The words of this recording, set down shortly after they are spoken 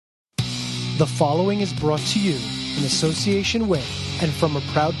The following is brought to you in association with and from a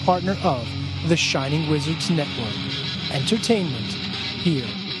proud partner of the Shining Wizards Network. Entertainment here.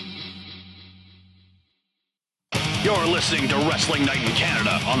 You're listening to Wrestling Night in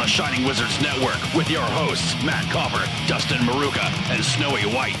Canada on the Shining Wizards Network with your hosts, Matt Copper, Dustin Maruka, and Snowy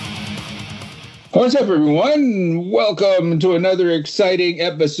White. What's up, everyone? Welcome to another exciting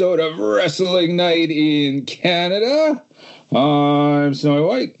episode of Wrestling Night in Canada. I'm Snowy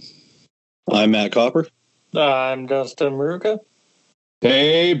White. I'm Matt Copper. I'm Dustin Maruka.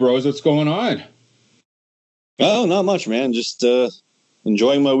 Hey, bros, what's going on? Oh, not much, man. Just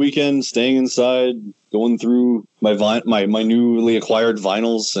enjoying my weekend, staying inside, going through my newly acquired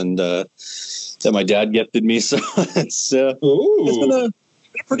vinyls and that my dad gifted me. So it's been a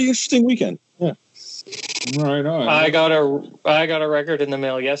pretty interesting weekend. Yeah. Right on. I got a record in the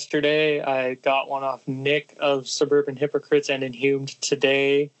mail yesterday. I got one off Nick of Suburban Hypocrites and Inhumed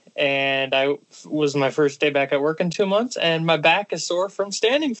today. And I was my first day back at work in 2 months, and my back is sore from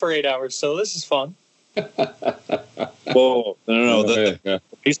standing for 8 hours. So this is fun. Whoa, no. The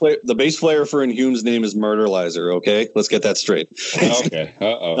bass player for Inhume's name is Murderlizer. Okay, let's get that straight. Okay.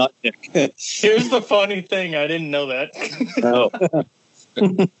 Uh-oh. Not Nick. Here's the funny thing: I didn't know that. Oh.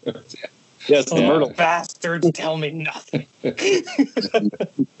 Yes, the Myrtle bastards tell me nothing.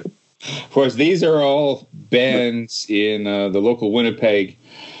 Of course, these are all bands in the local Winnipeg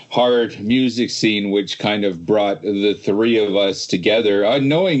hard music scene, which kind of brought the three of us together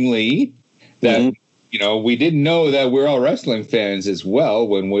unknowingly. That we didn't know that we're all wrestling fans as well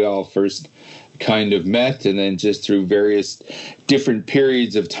when we all first kind of met, and then just through various different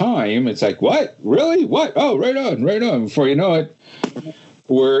periods of time, it's like, what? Really? What? Oh, right on. Before you know it,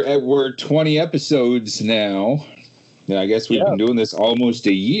 we're 20 episodes now. And I guess we've been doing this almost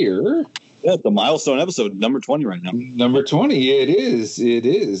a year. Yeah, the milestone episode, number 20 right now. Number 20, it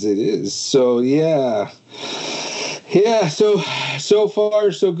is. So, yeah. Yeah, so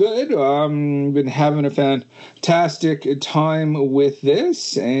far, so good. Been having a fantastic time with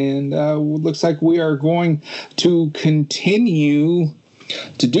this, and looks like we are going to continue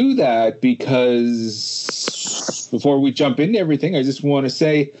to do that, because before we jump into everything, I just want to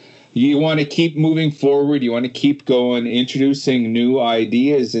say, you want to keep moving forward. You want to keep going, introducing new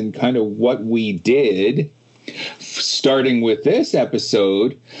ideas and kind of what we did, starting with this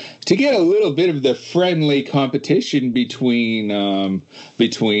episode, to get a little bit of the friendly competition between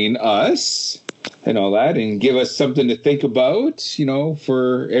us and all that, and give us something to think about,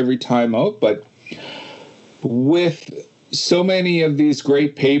 for every time out. But with so many of these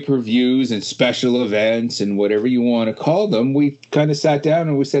great pay-per-views and special events and whatever you want to call them, we kind of sat down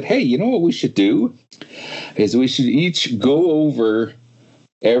and we said, hey, you know what we should do is we should each go over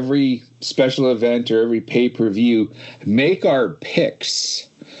every special event or every pay-per-view, make our picks,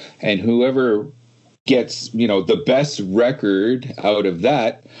 and whoever gets, the best record out of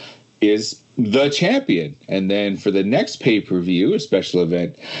that is the champion. And then for the next pay-per-view, a special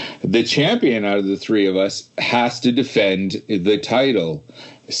event, the champion out of the three of us has to defend the title.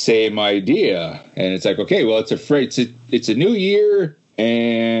 Same idea. And it's like, okay, well, it's a new year,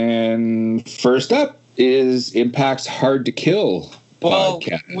 and first up is Impact's Hard to Kill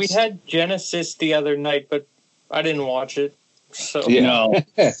podcast. We had Genesis the other night, but I didn't watch it. So no.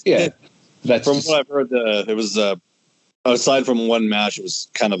 Yeah. That's from what I've heard, it was aside from one match, it was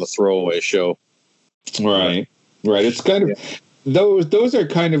kind of a throwaway show. Right. It's kind of those are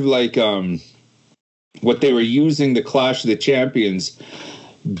kind of like what they were using the Clash of the Champions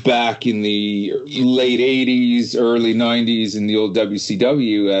back in the late 80s, early 90s in the old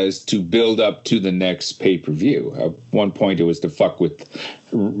WCW as to build up to the next pay-per-view. At one point it was to fuck with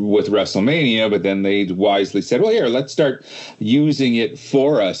WrestleMania, but then they wisely said, well, here, let's start using it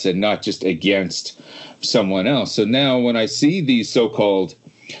for us and not just against someone else. So now when I see these so-called,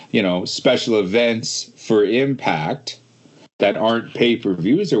 special events for Impact that aren't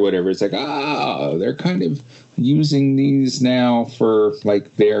pay-per-views or whatever, it's like, they're kind of using these now for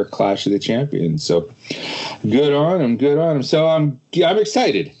like their Clash of the Champions. So good on them. So I'm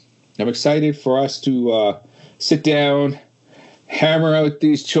excited. I'm excited for us to sit down, hammer out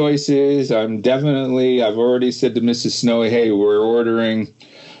these choices. I've already said to Mrs. Snowy, hey, we're ordering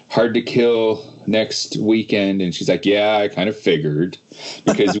Hard to Kill next weekend, and she's like, yeah, I kind of figured,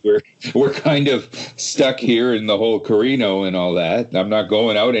 because we're kind of stuck here in the whole Carino and all that. I'm not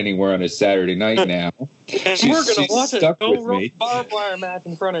going out anywhere on a Saturday night now. And we're going to watch a no-rope barbed wire match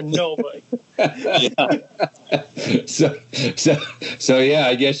in front of nobody. So yeah,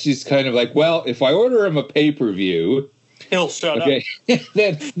 I guess she's kind of like, well, if I order him a pay-per-view, He'll shut up. Okay,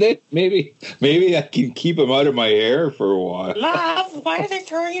 then maybe I can keep him out of my hair for a while. Love, why are they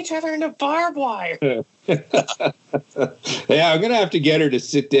throwing each other into barbed wire? Yeah, I'm gonna have to get her to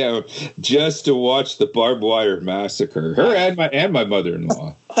sit down just to watch the barbed wire massacre. Her and my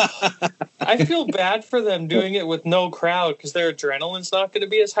mother-in-law. I feel bad for them doing it with no crowd because their adrenaline's not going to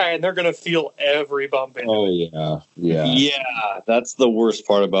be as high, and they're going to feel every bump in. Oh yeah. Yeah, that's the worst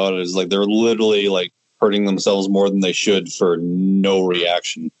part about it is like they're literally like hurting themselves more than they should for no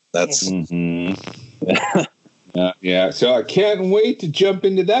reaction. That's yeah. So I can't wait to jump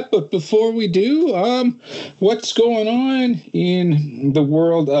into that. But before we do, what's going on in the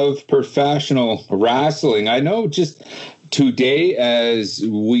world of professional wrestling? I know just today as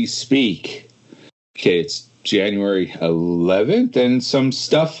we speak, okay, it's January 11th, and some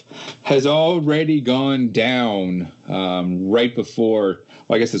stuff has already gone down right before,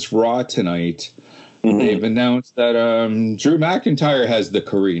 well, I guess it's Raw tonight. They've announced that Drew McIntyre has the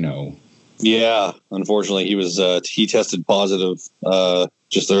Carino. Yeah, unfortunately, he tested positive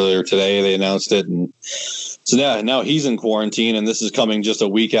just earlier today. They announced it, and so now he's in quarantine, and this is coming just a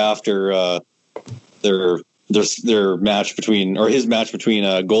week after their match between, or his match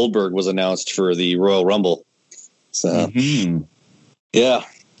between Goldberg was announced for the Royal Rumble. So yeah,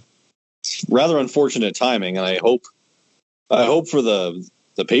 it's rather unfortunate timing, and I hope for the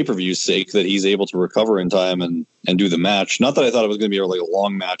pay-per-view's sake that he's able to recover in time and do the match. Not that I thought it was going to be like a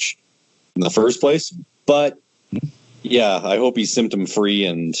long match in the first place, but yeah, I hope he's symptom free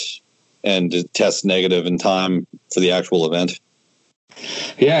and tests negative in time for the actual event.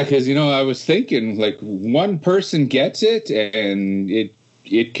 Yeah, because I was thinking like one person gets it and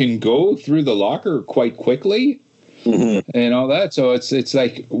it can go through the locker quite quickly and all that. So it's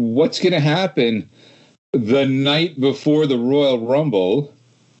like, what's going to happen the night before the Royal Rumble?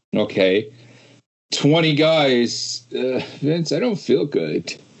 Okay, 20 guys. Vince, I don't feel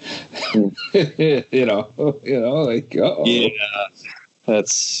good. Like, uh-oh. Yeah,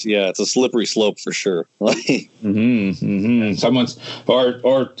 it's a slippery slope for sure. Someone's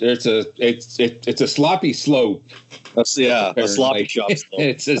or it's a sloppy slope. A sloppy shop slope.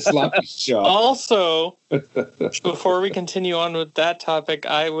 It's a sloppy shop. Also, before we continue on with that topic,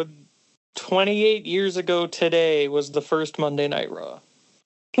 28 years ago today was the first Monday Night Raw.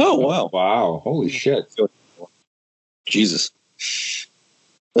 Oh wow! Wow! Holy shit! Jesus!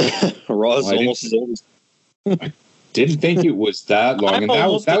 Raw is almost as old. I didn't think it was that long. I'm and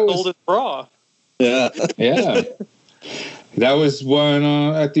almost that as was old as Raw. Yeah. That was one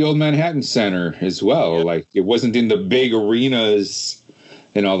at the old Manhattan Center as well. Yeah. Like, it wasn't in the big arenas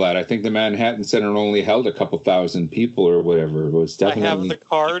and all that. I think the Manhattan Center only held a couple thousand people or whatever. It was definitely. I have the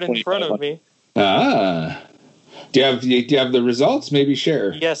card in front of me. Ah. Do you have the results? Maybe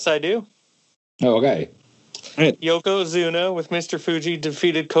share. Yes, I do. Oh, okay. Yokozuna with Mr. Fuji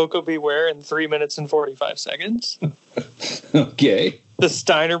defeated Koko Beware in 3 minutes and 45 seconds. Okay. The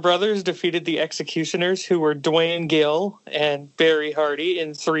Steiner brothers defeated the Executioners, who were Dwayne Gill and Barry Hardy,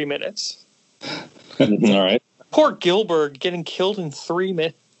 in 3 minutes. All right. Poor Gilbert getting killed in 3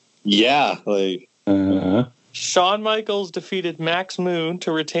 minutes. Yeah. Like. Shawn Michaels defeated Max Moon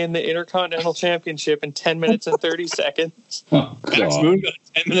to retain the Intercontinental Championship in 10 minutes and 30 seconds. Oh, Max Moon got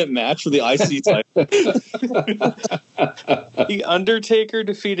a 10-minute match for the IC title. The Undertaker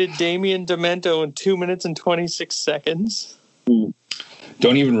defeated Damian Demento in 2 minutes and 26 seconds.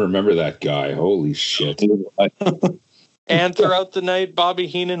 Don't even remember that guy. Holy shit. And throughout the night, Bobby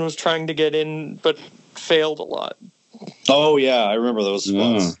Heenan was trying to get in, but failed a lot. Oh, yeah. I remember those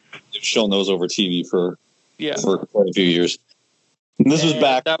spots. They've shown those over TV for quite a few years. And this was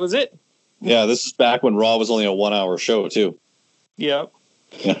back. That was it. Yeah, this is back when Raw was only a 1-hour show, too. Yep.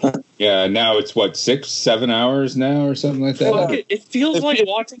 Yeah, now it's 6-7 hours now or something like that. Fuck it feels like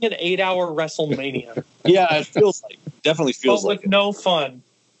watching an 8-hour WrestleMania. Yeah, definitely feels like with no fun.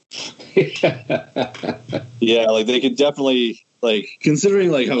 Yeah, like they could definitely, like,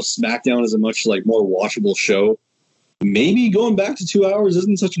 considering like how SmackDown is a much like more watchable show, maybe going back to 2 hours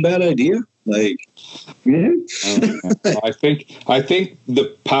isn't such a bad idea. Like, I think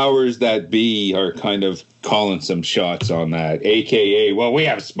the powers that be are kind of calling some shots on that. AKA, well, we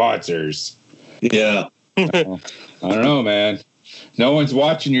have sponsors. Yeah. I don't know, man. No one's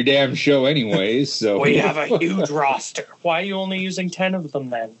watching your damn show anyways, so we have a huge roster. Why are you only using 10 of them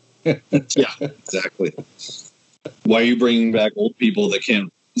then? Yeah, exactly. Why are you bringing back old people that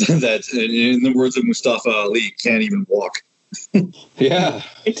can't? That, in the words of Mustafa Ali, can't even walk. Yeah.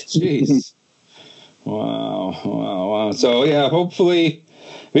 Jeez. Wow. So, yeah, hopefully,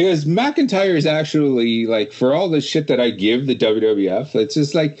 because McIntyre is actually, like, for all the shit that I give the WWF, it's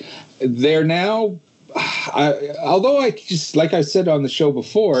just like they're now although I just, like I said on the show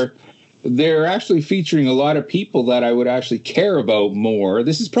before, they're actually featuring a lot of people that I would actually care about more.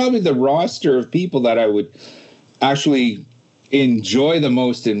 This is probably the roster of people that I would actually enjoy the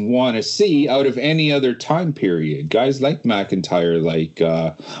most and want to see out of any other time period. Guys like McIntyre, like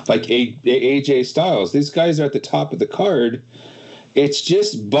AJ Styles. These guys are at the top of the card. It's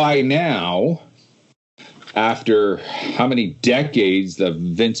just by now, after how many decades of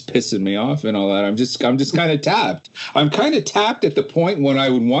Vince pissing me off and all that, I'm just kind of tapped. I'm kind of tapped at the point when I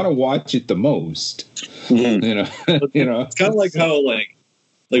would want to watch it the most. Mm-hmm. It's kind of like how like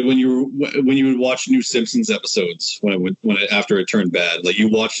when you would watch new Simpsons episodes after it turned bad, like you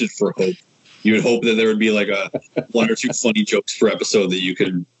watched it for hope. You would hope that there would be like a one or two funny jokes per episode that you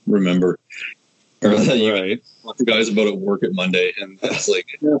could remember, or that you could talk to guys about at work at Monday, and it's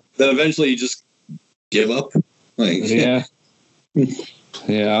like then eventually you just give up. Like, yeah.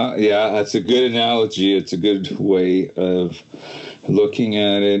 That's a good analogy. It's a good way of looking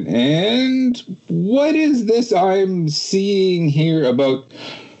at it. And what is this I'm seeing here about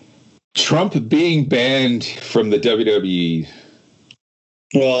Trump being banned from the WWE?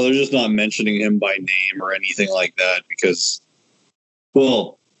 Well, they're just not mentioning him by name or anything like that because,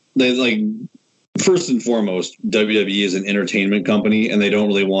 well, they like, first and foremost, WWE is an entertainment company, and they don't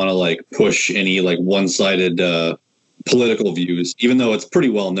really want to like push any like one-sided political views, even though it's pretty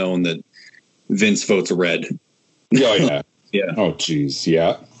well known that Vince votes red. Oh yeah, yeah. Oh geez,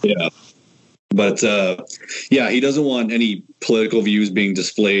 yeah. But he doesn't want any political views being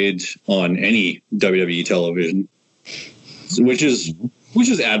displayed on any WWE television, which is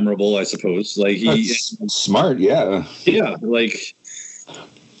admirable, I suppose. Like That's smart, yeah, like.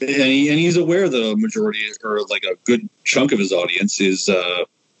 And he's aware that a majority or like a good chunk of his audience is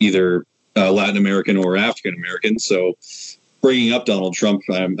either Latin American or African American. So bringing up Donald Trump,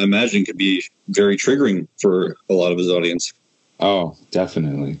 I imagine, could be very triggering for a lot of his audience. Oh,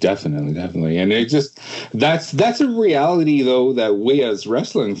 definitely. And it just that's a reality, though, that we as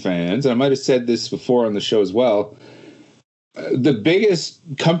wrestling fans, I might have said this before on the show as well, the biggest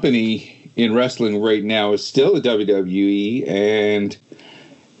company in wrestling right now is still the WWE, and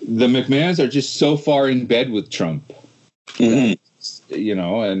the McMahons are just so far in bed with Trump. Mm-hmm.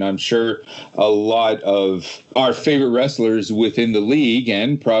 And I'm sure a lot of our favorite wrestlers within the league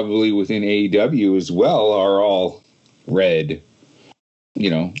and probably within AEW as well are all red.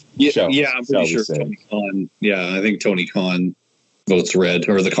 I'm pretty sure Tony Khan. Yeah, I think Tony Khan votes red,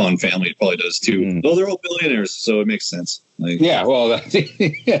 or the Khan family probably does too. Mm. Though they're all billionaires, so it makes sense. Like, that's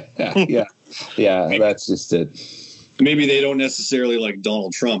just it. Maybe they don't necessarily like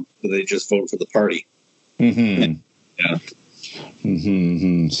Donald Trump, but they just vote for the party. Mm-hmm. Yeah.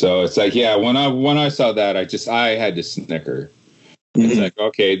 Mm-hmm. So it's like, when I saw that, I had to snicker. Mm-hmm. It's like,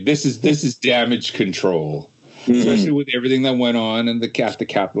 okay, this is damage control, especially with everything that went on in the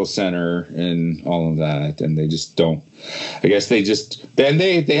Capitol Center and all of that. And they just don't. I guess they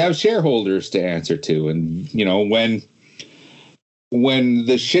have shareholders to answer to, and when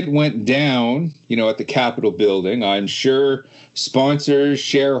the shit went down, at the Capitol building, I'm sure sponsors,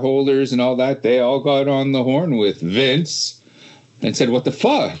 shareholders, and all that, they all got on the horn with Vince and said, what the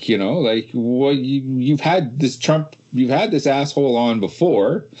fuck? You've had this Trump, you've had this asshole on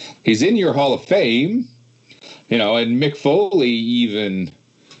before. He's in your Hall of Fame, and Mick Foley even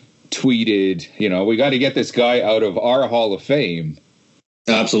tweeted, we got to get this guy out of our Hall of Fame.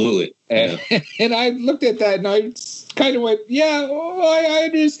 Absolutely. And I looked at that and I kind of went, I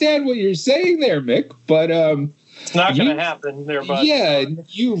understand what you're saying there, Mick, but it's not going to happen there, bud. Yeah,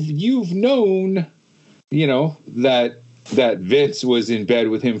 you've known, that Vince was in bed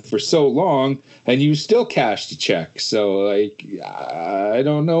with him for so long, and you still cashed a check. So, I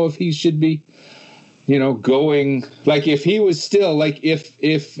don't know if he should be, going, like, if he was still, like,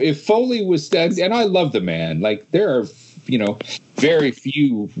 if Foley was dead, and I love the man, like, there are, very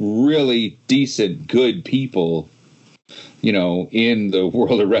few really decent, good people, in the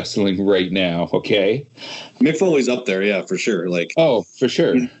world of wrestling right now. Okay. Mick Foley's up there. Yeah, for sure. Like, oh, for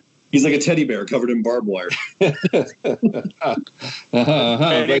sure. He's like a teddy bear covered in barbed wire.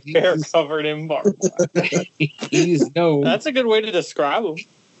 Teddy bear covered in barbed wire. He's known. That's a good way to describe him.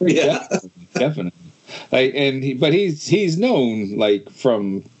 Yeah, definitely. But he's known, like,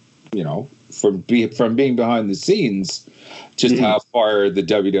 from being behind the scenes, just how far the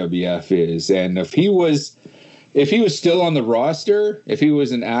WWF is. And if he was still on the roster, if he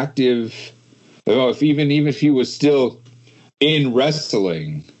was an active, if he was still in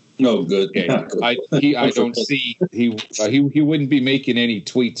wrestling. Oh, good. Okay, I don't see he wouldn't be making any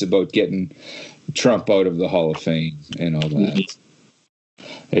tweets about getting Trump out of the Hall of Fame and all that.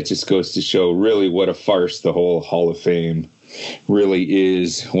 it just goes to show really what a farce the whole Hall of Fame really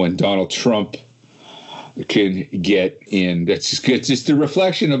is when Donald Trump can get in. That's just, it's just a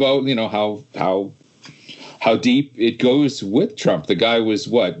reflection about, you know, how deep it goes with Trump. The guy was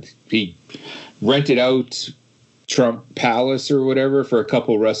he rented out Trump Palace or whatever for a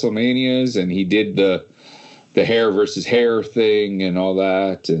couple WrestleManias, and he did the hair versus hair thing and all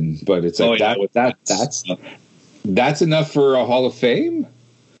that. But it's like that's enough for a Hall of Fame,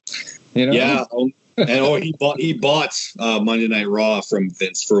 you know? Yeah. And he bought Monday Night Raw from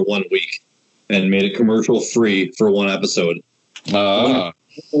Vince for 1 week and made it commercial free for one episode.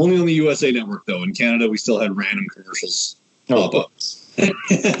 Only on the USA Network, though. In Canada, we still had random commercials pop up.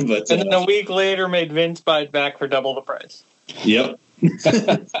 But then a week later, made Vince buy it back for double the price. Yep.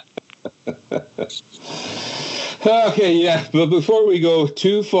 Okay, yeah. But before we go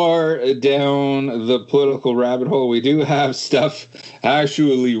too far down the political rabbit hole, we do have stuff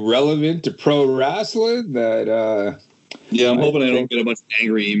actually relevant to pro wrestling that... Yeah, I'm hoping I don't get a bunch of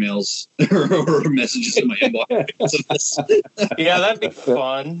angry emails or messages in my inbox. Yeah, that'd be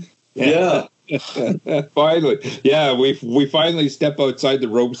fun. Yeah. Finally. Yeah, we finally step outside the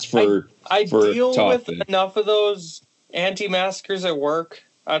ropes for I deal with topic. enough of those anti-maskers at work.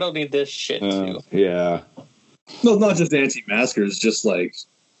 I don't need this shit too. Yeah. No, not just anti-maskers, just like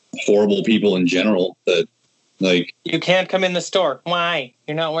horrible people in general that like you can't come in the store. Why?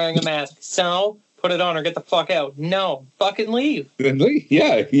 You're not wearing a mask. So put it on or get the fuck out. No, fucking leave.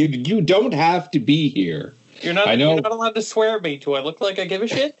 Yeah, you don't have to be here. You're not allowed to swear at me. Do I look like I give a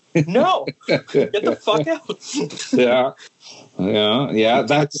shit? No. Get the fuck out. Yeah.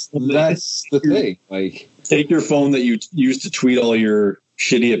 That's the thing. Like, take your phone that you use to tweet all your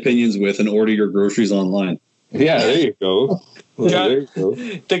shitty opinions with and order your groceries online. Yeah, there you go. There you go.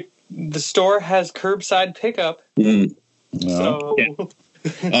 The store has curbside pickup. Mm. So. Yeah.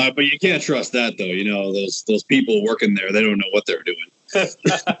 But you can't trust that, though. You know, those people working there, they don't know what they're doing.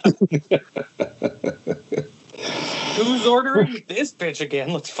 Who's ordering this bitch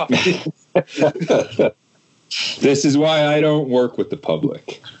again? Let's fucking. This is why I don't work with the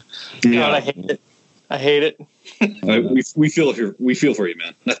public. God, I hate it. We feel for you,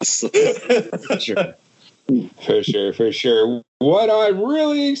 man. That's For sure. What I'm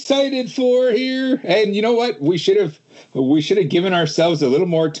really excited for here, and you know what, we should have given ourselves a little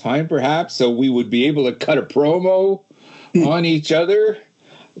more time, perhaps, so we would be able to cut a promo on each other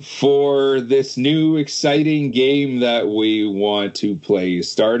for this new exciting game that we want to play,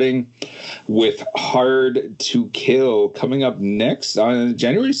 starting with Hard to Kill, coming up next on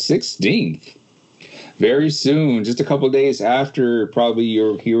January 16th. Very soon, just a couple of days after probably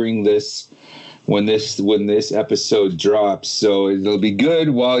you're hearing this when this episode drops. So it'll be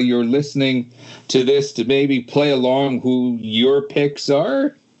good while you're listening to this to maybe play along who your picks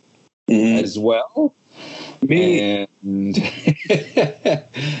are as well. Me.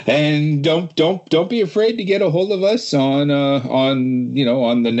 And don't be afraid to get a hold of us on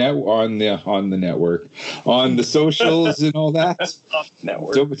the network, on the socials and all that.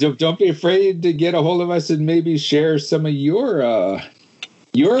 Don't be afraid to get a hold of us and maybe share some of your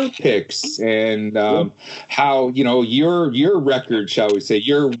picks and how your record, shall we say,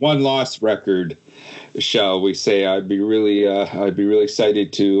 your one-loss record, shall we say. I'd be really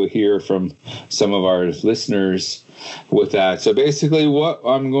excited to hear from some of our listeners with that. So basically what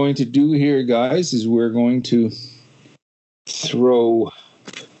I'm going to do here, guys, is we're going to throw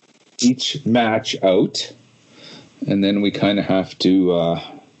each match out, and then we kind of have to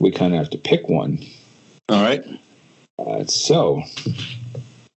pick one. All right. So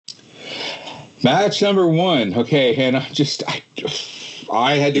match number 1. Okay, and I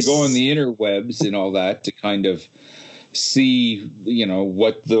had to go on the interwebs and all that to kind of see,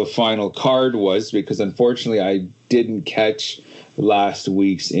 what the final card was, because unfortunately I didn't catch last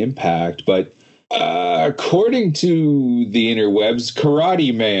week's Impact. But according to the interwebs,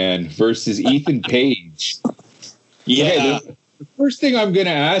 Karate Man versus Ethan Page. Yeah. Okay, the first thing I'm going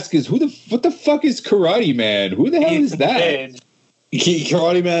to ask is what the fuck is Karate Man? Who the hell is that?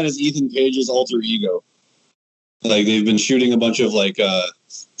 Karate Man is Ethan Page's alter ego. Like, they've been shooting a bunch of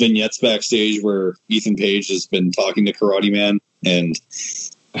vignettes backstage where Ethan Page has been talking to Karate Man, and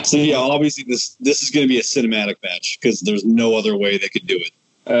so yeah, obviously this is going to be a cinematic match because there's no other way they could do it.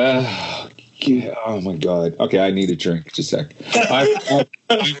 Oh my god! Okay, I need a drink. Just a sec.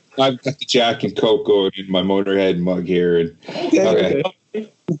 I've got the Jack and Coke going in my Motorhead mug here, and okay.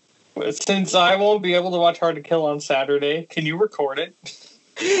 Since I won't be able to watch Hard to Kill on Saturday, can you record it?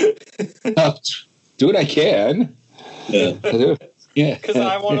 Dude, I can. Yeah. Yeah. Because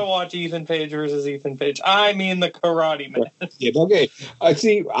I want to watch Ethan Page versus Ethan Page. I mean the Karate Man. Yeah, okay.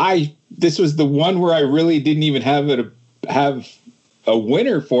 This was the one where I really didn't even have a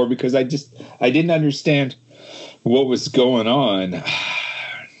winner for, because I didn't understand what was going on.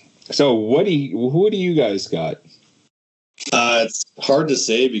 So who do you guys got? It's hard to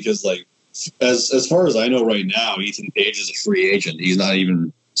say because, like, as far as I know right now, Ethan Page is a free agent. He's not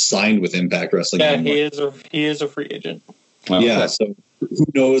even signed with Impact Wrestling. Yeah, anymore. he is a free agent. Okay. Yeah, so who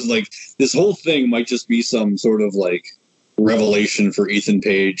knows? Like, this whole thing might just be some sort of like revelation for Ethan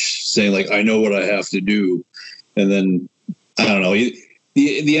Page, saying like, "I know what I have to do," and then I don't know.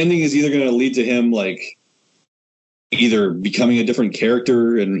 The ending is either going to lead to him like either becoming a different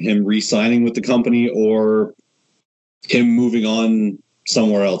character and him re-signing with the company, or him moving on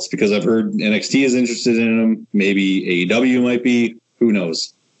somewhere else, because I've heard NXT is interested in him. Maybe AEW might be. Who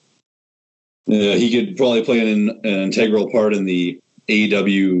knows? He could probably play an integral part in the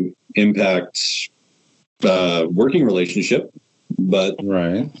AEW Impact working relationship. But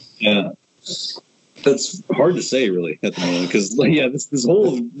Right. yeah, that's hard to say really at the moment, because this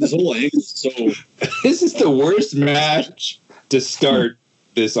whole angle is so. This is the worst match to start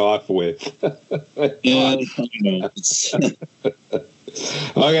this off with. Yeah, I know.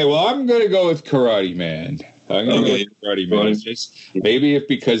 Okay, well, I'm going to go with Karate Man. I'm going to go with Karate Man. It's just, maybe if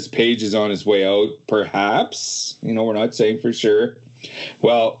because Page is on his way out, perhaps. We're not saying for sure.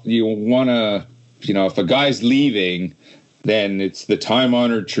 Well, you want to, if a guy's leaving, then it's the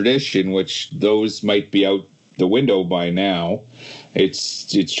time-honored tradition, which those might be out the window by now.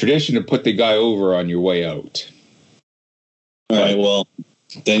 It's tradition to put the guy over on your way out. All right, well,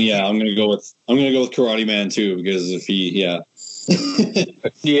 then I'm going to go with Karate Man too, because if he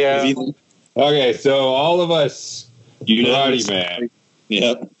Yeah. Okay, so all of us, Karate Man.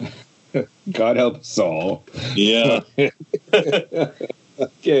 Yep. God help us all. Yeah.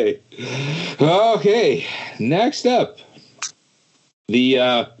 Okay. Next up,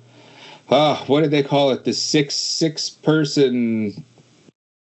 the what did they call it? The six person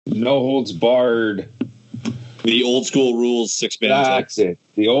no holds barred. The old school rules 6-man. That's it.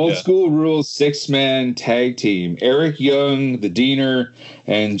 The old school rules 6-man tag team. Eric Young, the Diener,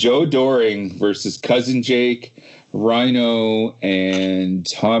 and Joe Doring versus Cousin Jake, Rhino, and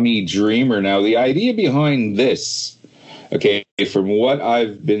Tommy Dreamer. Now, the idea behind this, okay, from what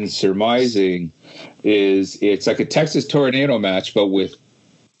I've been surmising, is it's like a Texas Tornado match, but with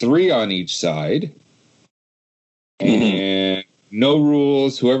 3 on each side. And no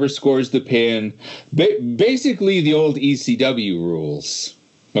rules. Whoever scores the pin. Basically, the old ECW rules.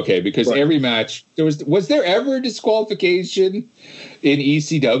 Okay, because every match was there ever a disqualification in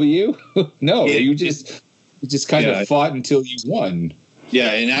ECW? No, you just kind of fought until you won.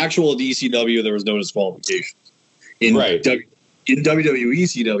 Yeah, in actual ECW, there was no disqualification. In WWE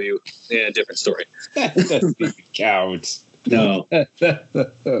ECW, different story. That doesn't count. No.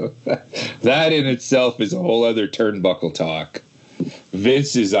 That in itself is a whole other turnbuckle talk.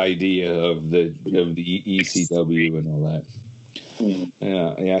 Vince's idea of the ECW and all that.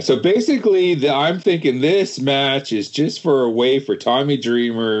 Yeah. So basically, I'm thinking this match is just for a way for Tommy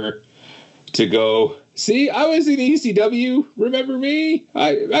Dreamer to go, see, I was in ECW. Remember me?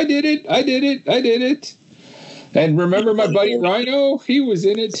 I did it. And remember my buddy Rhino? He was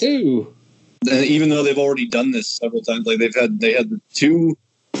in it too. Even though they've already done this several times, like they had the 2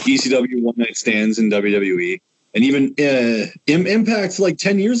 ECW one night stands in WWE. And even Impact, like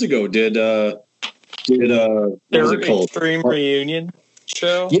 10 years ago, did what was it called? Extreme Reunion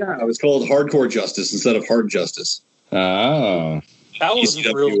show? Yeah, it was called Hardcore Justice instead of Hard Justice. Oh. That was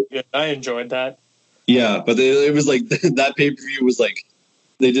ECW. really good. I enjoyed that. Yeah, but it was like that pay-per-view was like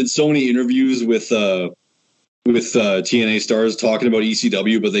they did so many interviews with TNA stars talking about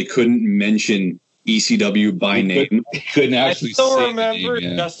ECW, but they couldn't mention ECW by name. Couldn't actually. I still say remember the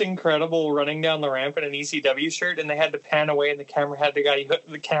name, Just Incredible running down the ramp in an ECW shirt, and they had to pan away, and the camera had the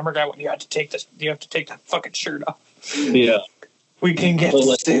camera guy went, "You have to take that fucking shirt off." Yeah, we can get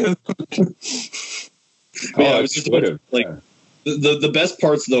sued. Yeah, it was just like the best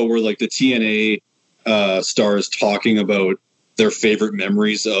parts though were like the TNA stars talking about their favorite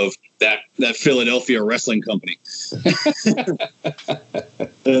memories of that Philadelphia wrestling company.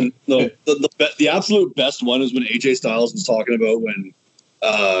 And the absolute best one is when AJ Styles was talking about when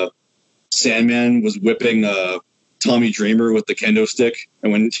Sandman was whipping Tommy Dreamer with the kendo stick,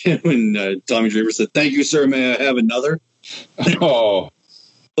 and when Tommy Dreamer said, "Thank you, sir, may I have another?" Oh,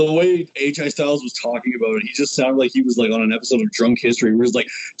 the way H.I. Styles was talking about it, he just sounded like he was like on an episode of Drunk History where he's like,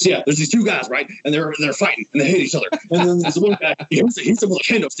 so yeah, there's these two guys, right? And they're fighting and they hate each other. And then there's one guy, he hits him with a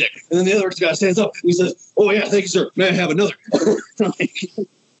kendo stick. And then the other guy stands up and he says, oh yeah, thank you, sir. May I have another?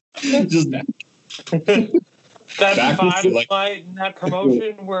 Just that fight in that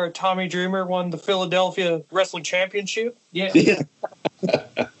promotion where Tommy Dreamer won the Philadelphia Wrestling Championship. Yeah.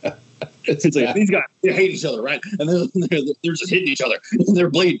 It's like these guys, they hate each other, right? And they're just hitting each other. And they're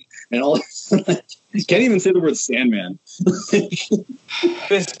bleeding. And all you can't even say the word Sandman.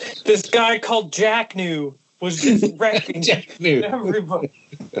 This guy called Jack New was just wrecking everybody.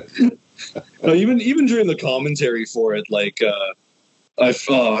 No, even during the commentary for it, like I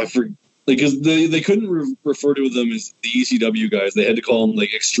forget. Because they couldn't refer to them as the ECW guys. They had to call them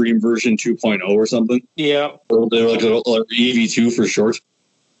like Extreme Version 2.0 or something. Yeah. Or they were like EV2 for short.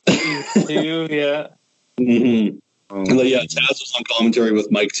 EV2, yeah. Mm-hmm. And like, yeah, Taz was on commentary with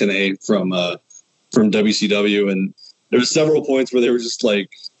Mike Tenay from WCW, and there were several points where they were just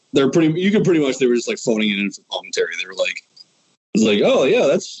like, they were just like phoning it in for commentary. They were like, it's like, oh yeah,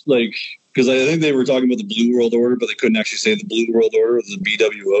 that's like. Because I think they were talking about the Blue World Order, but they couldn't actually say the Blue World Order. It was the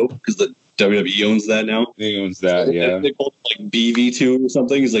BWO, because the WWE owns that now. He owns that, yeah. They called it like BV2 or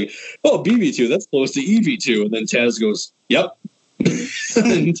something. He's like, oh, BV2, that's close to EV2. And then Taz goes, yep.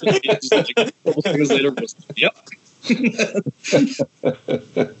 And just like a couple seconds later goes, yep.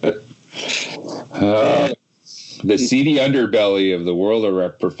 The seedy underbelly of the world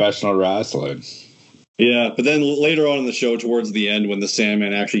of professional wrestling. Yeah, but then later on in the show, towards the end, when the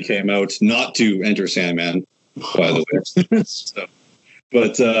Sandman actually came out, not to enter Sandman, by the way. So,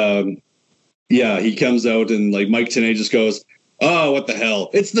 but yeah, he comes out and like Mike Tenay just goes, "Oh, what the hell?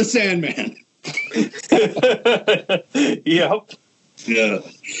 It's the Sandman." Yep. Yeah.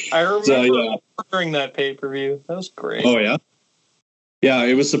 I remember during that pay-per-view. That was great. Oh yeah. Yeah,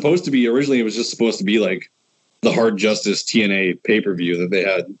 it was supposed to be originally. It was just supposed to be like the Hard Justice TNA pay-per-view that they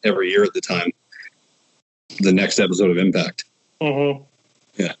had every year at the time. The next episode of Impact. Mm-hmm.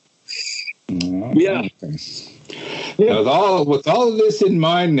 Yeah. Yeah. With all of this in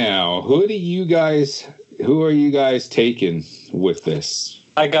mind now, who are you guys taking with this?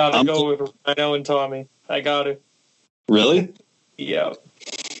 I gotta go with Rhino and Tommy. I gotta. Really? Yeah.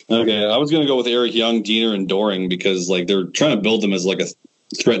 Okay, I was gonna go with Eric Young, Diener, and Doring because like they're trying to build them as like a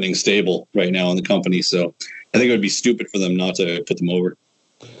threatening stable right now in the company. So I think it would be stupid for them not to put them over.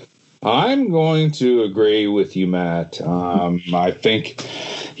 I'm going to agree with you, Matt. I think,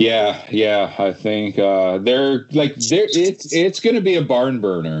 I think it's going to be a barn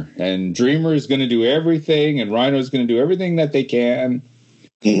burner, and Dreamer is going to do everything, and Rhino is going to do everything that they can.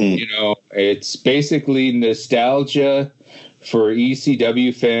 Mm-hmm. You know, it's basically nostalgia for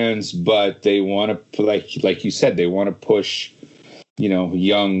ECW fans, but they want to, like you said, they want to push,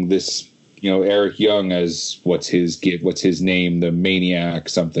 Young, Eric Young as what's his name, the Maniac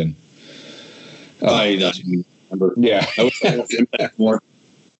something. I don't remember. Yeah. I was Impact more.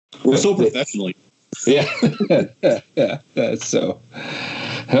 We're so professionally. Yeah. So,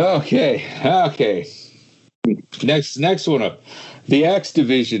 okay. Next one up. The X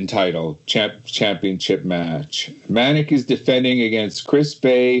Division title championship match. Manik is defending against Chris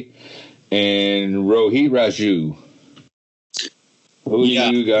Bay and Rohit Raju. Who do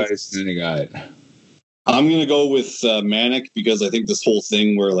you guys think got? I'm going to go with Manik because I think this whole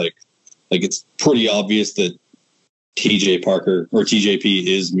thing where like it's pretty obvious that TJ Parker or TJP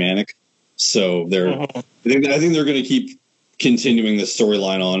is Manik. So I think they're going to keep continuing this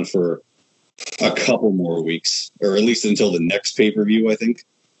storyline on for a couple more weeks, or at least until the next pay-per-view, I think.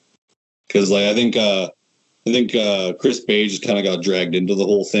 Because I think Chris Bay just kind of got dragged into the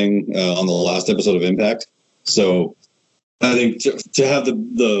whole thing on the last episode of Impact. So I think to have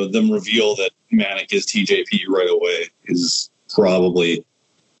them reveal that Manik is TJP right away is probably.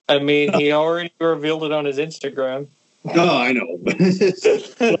 I mean, he already revealed it on his Instagram. No, I know.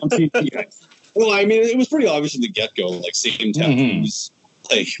 Well, I mean, it was pretty obvious from the get-go, like same tattoos,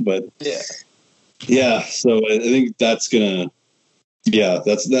 but yeah. So I think that's gonna,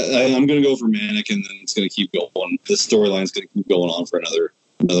 I'm gonna go for Manik, and then it's gonna keep going. This storyline's gonna keep going on for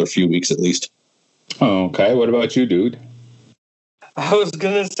another few weeks at least. Oh, okay. What about you, dude? I was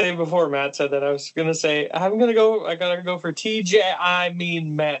gonna say before Matt said that, I gotta go for TJ. I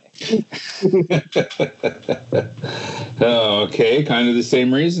mean Manik. Okay, kind of the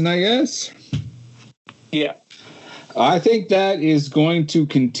same reason, I guess. Yeah, I think that is going to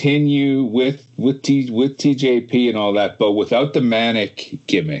continue with TJP and all that, but without the Manik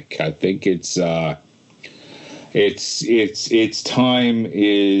gimmick. I think its time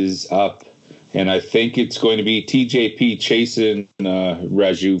is up And I think it's going to be TJP chasing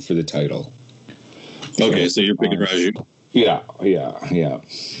Raju for the title. Okay, so you're picking Raju. Yeah.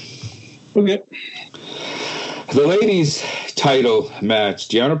 Okay. The ladies' title match,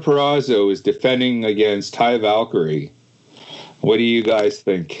 Deonna Purrazzo is defending against Taya Valkyrie. What do you guys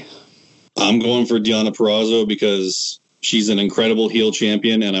think? I'm going for Deonna Purrazzo because she's an incredible heel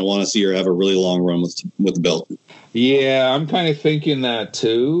champion, and I want to see her have a really long run with the belt. Yeah, I'm kind of thinking that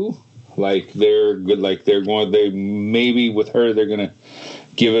too. Like they're good. Like they maybe with her they're gonna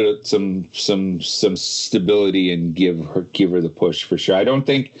give it some stability and give her the push for sure. I don't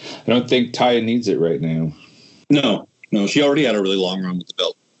think Taya needs it right now. No, she already had a really long run with the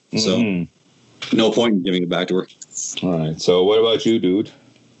belt, so no point in giving it back to her. All right. So what about you, dude?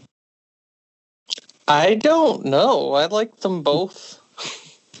 I don't know. I like them both.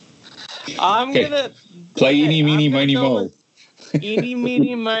 I'm gonna play eeny, meeny, miny, mo. Eeny,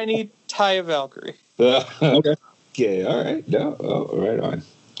 meeny, miny, Taya Valkyrie. Okay. Okay. All right. No. Oh,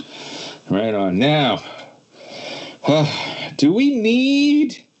 right on. Now, do we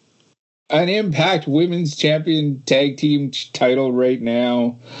need an Impact Women's Champion Tag Team title right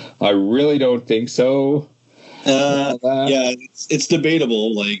now? I really don't think so. Yeah, it's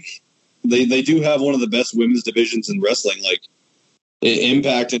debatable. Like they do have one of the best women's divisions in wrestling. Like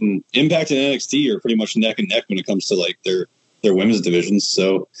Impact and NXT are pretty much neck and neck when it comes to like their women's divisions.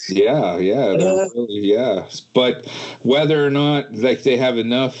 So yeah, really. But whether or not like they have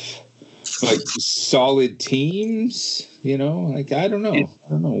enough like solid teams, I don't know.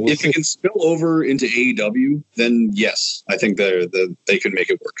 If it can spill over into AEW, then yes, I think they can make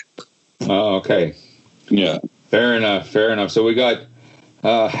it work. Oh, okay. Yeah. Fair enough. So we got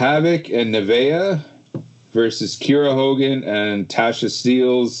Havoc and Nevaeh versus Kiera Hogan and Tasha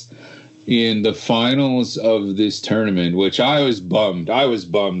Steelz in the finals of this tournament, which I was bummed.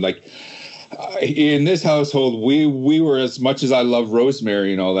 Like in this household, we were, as much as I love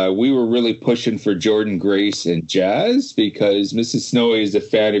Rosemary and all that, we were really pushing for Jordynne Grace and Jazz because Mrs. Snowy is a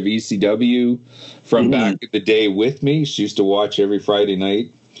fan of ECW from back in the day with me. She used to watch every Friday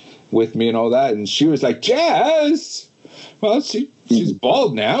night with me and all that, and she was like, Jazz. Well, she's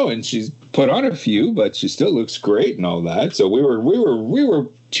bald now and she's put on a few, but she still looks great and all that. So we were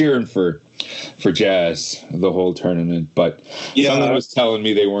cheering for Jazz the whole tournament, but someone was telling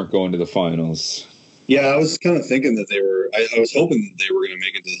me they weren't going to the finals. Yeah, I was kind of thinking that they were. I was hoping that they were going to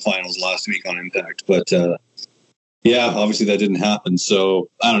make it to the finals last week on Impact, but obviously that didn't happen. So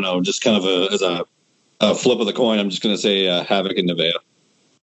I don't know. Just kind of as a flip of the coin, I'm just going to say Havoc and Nevaeh.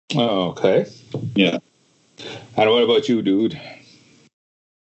 Oh, okay. Yeah. And what about you, dude?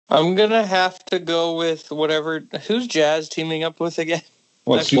 I'm going to have to go with whatever. Who's Jazz teaming up with again?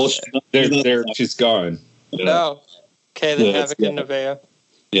 Well, she's gone. Yeah. No. Okay, then Havoc and Nevaeh.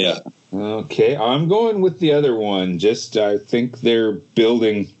 Yeah. Okay, I'm going with the other one. I think they're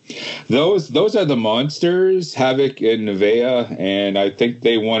building. Those are the monsters, Havoc and Nevaeh, and I think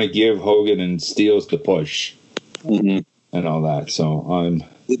they want to give Hogan and Steelz the push and all that. So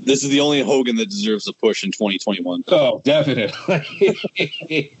This is the only Hogan that deserves a push in 2021. Oh, definitely.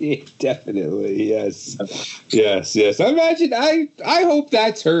 Definitely, yes. Imagine, I hope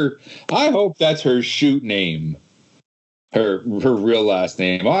that's her. I hope that's her shoot name. Her real last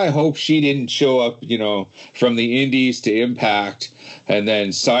name. I hope she didn't show up, from the Indies to Impact, and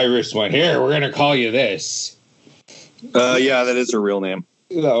then Cyrus went, here, we're going to call you this. Yeah, that is her real name.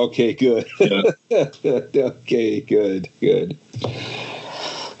 Okay, good. Yeah. Okay, good.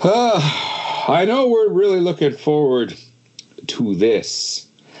 I know we're really looking forward to this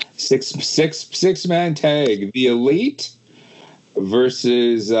six-man tag, the Elite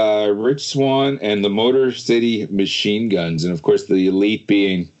versus Rich Swann and the Motor City Machine Guns, and of course the Elite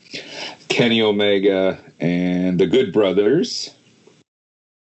being Kenny Omega and the Good Brothers,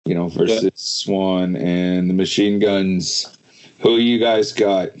 versus Swann and the Machine Guns. Who you guys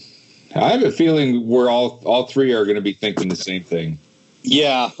got? I have a feeling we're all three are going to be thinking the same thing.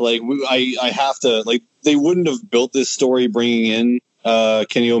 Yeah, like I have to, like, they wouldn't have built this story bringing in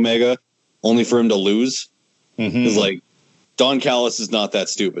Kenny Omega only for him to lose. Because like Don Callis is not that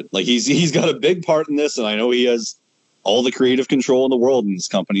stupid. Like he's got a big part in this, and I know he has all the creative control in the world in this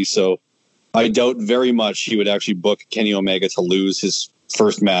company. So I doubt very much he would actually book Kenny Omega to lose his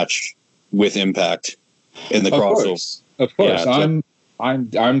first match with Impact in the crossover. Of course, yeah,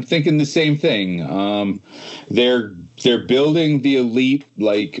 I'm thinking the same thing. They're building the Elite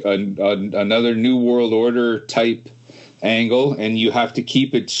like another New World Order type angle, and you have to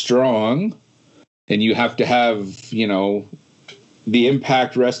keep it strong, and you have to have the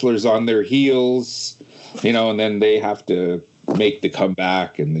Impact wrestlers on their heels, and then they have to make the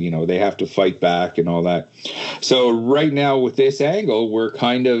comeback, and they have to fight back and all that. So right now with this angle, we're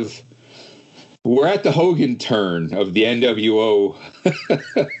at the Hogan turn of the NWO.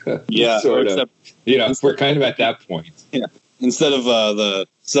 Yeah, sort of. We're kind of at that point. Yeah. Instead of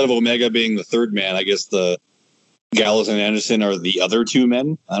Omega being the third man, I guess the Gallows and Anderson are the other two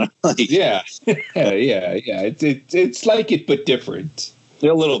men. I don't know. Yeah. It's like it, but different.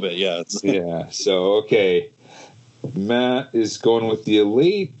 Yeah, a little bit, yeah. Yeah. So okay, Matt is going with the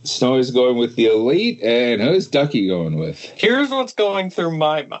Elite. Snow is going with the Elite, and who's Ducky going with? Here's what's going through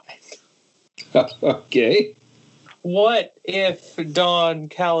my mind. Okay. What if Don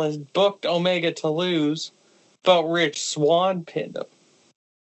Callis booked Omega to lose, but Rich Swann pinned him?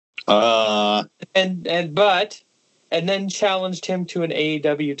 And then challenged him to an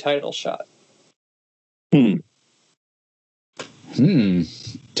AEW title shot.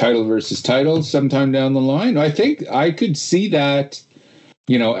 Title versus title sometime down the line. I think I could see that,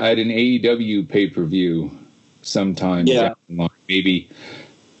 at an AEW pay-per-view sometime down the line. Maybe,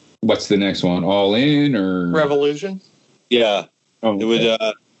 what's the next one? All In or Revolution? Yeah. Oh, okay. It would.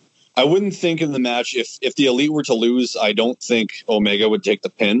 I wouldn't think in the match, if the Elite were to lose, I don't think Omega would take the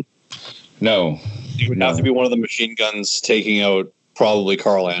pin. No. It would have to be one of the Machine Guns taking out probably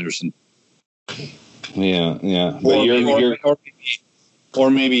Carl Anderson. Yeah. Or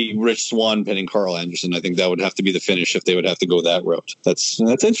maybe Rich Swann pinning Carl Anderson. I think that would have to be the finish if they would have to go that route. That's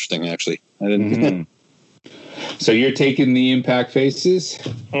interesting, actually. I didn't. Mm-hmm. So you're taking the Impact faces?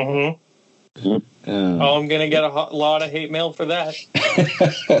 Mm-hmm. I'm going to get a lot of hate mail for that.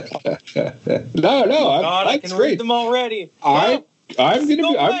 No, God, I can read them already. I'm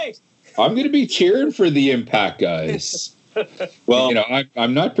going to be cheering for the Impact guys. Well,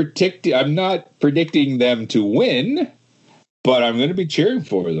 I'm not predicting them to win, but I'm going to be cheering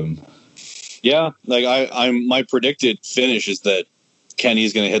for them. Yeah, like my predicted finish is that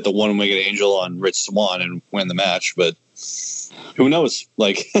Kenny's going to hit the one-winged angel on Rich Swann and win the match, but who knows?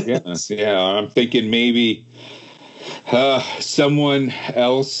 Like, yeah, I'm thinking maybe someone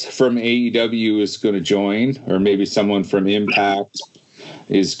else from AEW is going to join, or maybe someone from Impact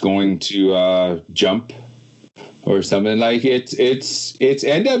is going to jump, or something like it's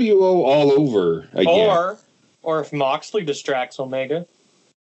NWO all over again. Or if Moxley distracts Omega.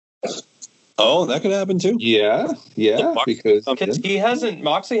 Oh, that could happen too. Yeah, because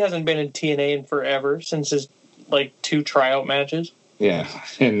Moxley hasn't been in TNA in forever, since his 2 tryout matches. Yeah,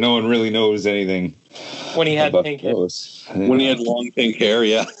 and no one really knows anything. When he had pink hair. When he had long pink hair,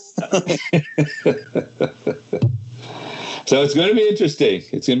 yeah. So it's going to be interesting.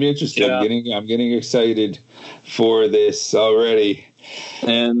 Yeah. I'm getting excited for this already.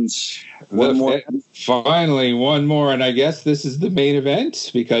 And one more, and I guess this is the main event,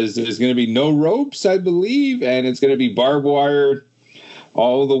 because there's going to be no ropes, I believe, and it's going to be barbed wire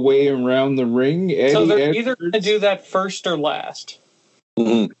all the way around the ring. So they're either going to do that first or last.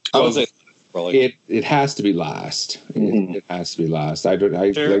 Mm-hmm. I would say probably it has to be last. Mm-hmm. It has to be last.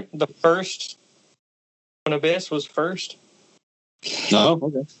 The first when Abyss was first. No,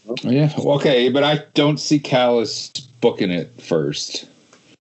 okay. Yeah, okay, but I don't see Callis booking it first.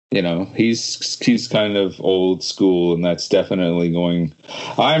 He's kind of old school, and that's definitely going.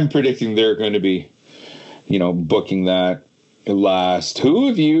 I'm predicting they're going to be, booking that last. Who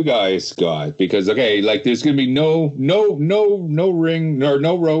have you guys got? Because there's going to be no ring or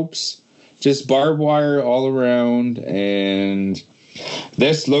no ropes, just barbed wire all around, and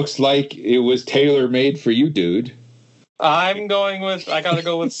this looks like it was tailor made for you, dude. I gotta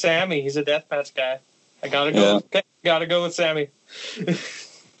go with Sammy. He's a deathmatch guy. I gotta go with Sammy.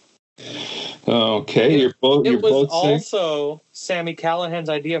 Okay, you're both. It was also Sammy Callahan's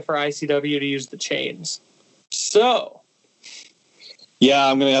idea for ICW to use the chains. So, yeah,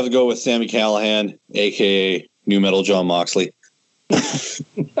 I'm gonna have to go with Sammy Callahan, aka New Metal John Moxley. Nice.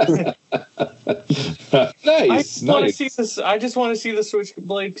 I just want to see the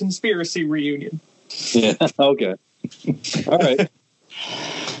Switchblade Conspiracy reunion. Yeah. Okay. All right.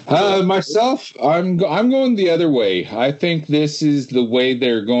 Myself, I'm going the other way. I think this is the way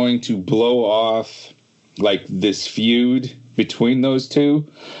they're going to blow off this feud between those two,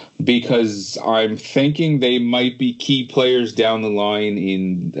 because I'm thinking they might be key players down the line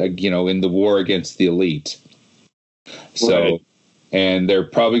in the war against the Elite. So, right. And they're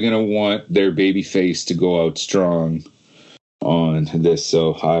probably going to want their baby face to go out strong on this.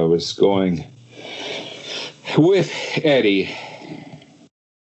 So I was going with Eddie.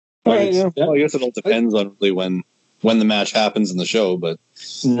 Right, yeah. Well, I guess it all depends on really when the match happens in the show, but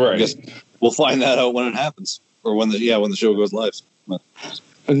right. I guess we'll find that out when it happens, or when the show goes live.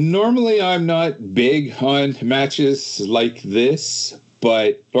 Normally, I'm not big on matches like this,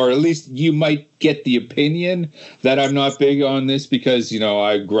 or at least you might get the opinion that I'm not big on this because,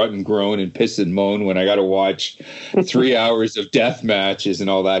 I grunt and groan and piss and moan when I got to watch 3 hours of death matches and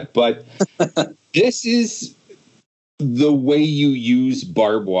all that. But this is the way you use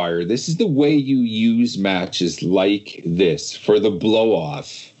barbed wire. This is the way you use matches like this for the blow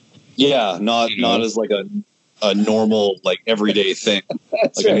off. Yeah, not as like a normal, like everyday thing.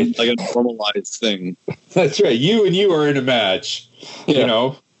 That's like right. Like a normalized thing. That's right. You and you are in a match.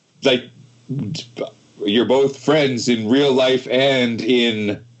 Yeah. Like you're both friends in real life and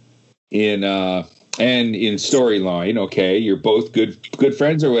in storyline. Okay, you're both good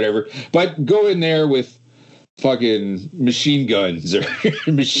friends or whatever. But go in there with fucking machine guns or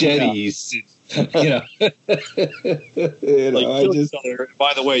machetes. By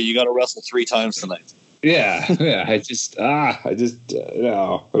the way, you got to wrestle 3 times tonight. Yeah. No,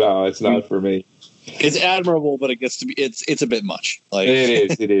 it's not for me. It's admirable, but it gets to be it's a bit much. Like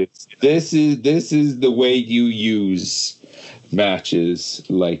it is. This is the way you use matches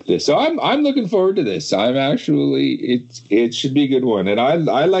like this. So I'm looking forward to this. I'm actually it should be a good one, and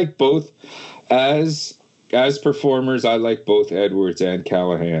I like both as performers. I like both Edwards and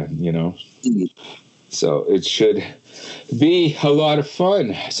Callahan. So it should be a lot of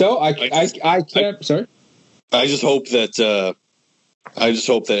fun. So I can't. Sorry. I just hope that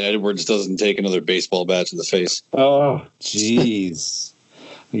Edwards doesn't take another baseball bat to the face. Oh, jeez.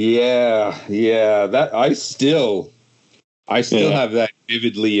 Yeah. That I still have that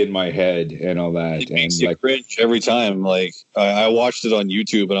vividly in my head and all that. It makes you cringe every time. Like I watched it on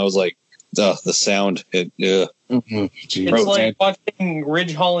YouTube and I was like, the sound. It's like watching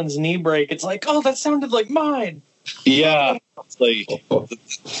Ridge Holland's knee break. It's like, oh, that sounded like mine. Yeah, it's like,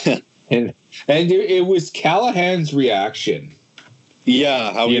 and it was Callahan's reaction.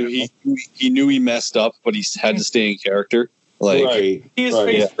 Yeah, how he knew he messed up, but he had to stay in character. Like his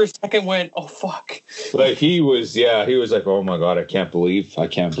face for a second went, oh fuck. Like he was like, oh my god, I can't believe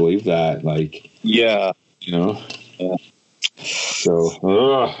that. Like Yeah. So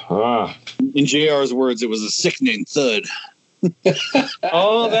in JR's words, it was a sickening thud.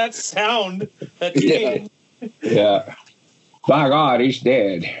 Oh, that sound. That yeah. Yeah. By God, he's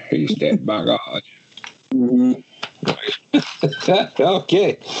dead. He's dead, by God. Mm-hmm.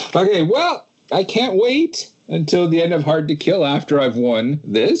 Okay. Well, I can't wait until the end of Hard to Kill after I've won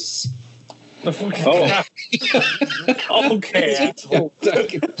this. Oh. Okay. Chucking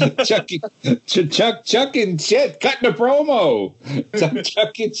shit, cutting a promo.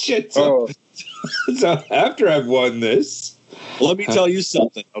 Chucking shit. So after I've won this. Let me tell you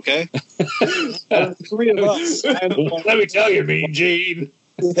something, okay? The 3 of us. Let me tell you, Mean Gene.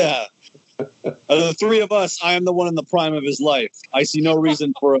 Yeah. Out of the 3 of us, I am the one in the prime of his life. I see no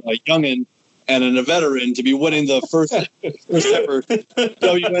reason for a youngin' and a veteran to be winning the first ever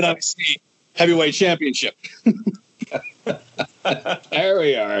WNIC Heavyweight Championship. There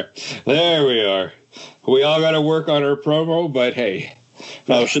we are. We all got to work on our promo, but hey.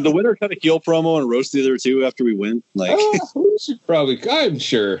 Should the winner cut a heel promo and roast the other 2 after we win? Like, we should probably. I'm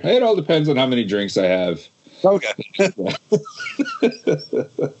sure. It all depends on how many drinks I have. Okay.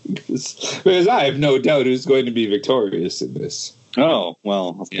 Because I have no doubt who's going to be victorious in this. Oh,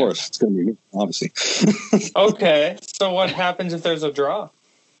 well, of course. It's going to be me, obviously. Okay. So what happens if there's a draw?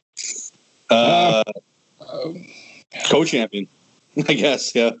 Co-champion, I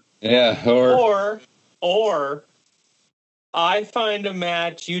guess, yeah. Yeah, or I find a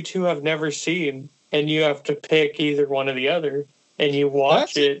match you 2 have never seen, and you have to pick either one or the other, and you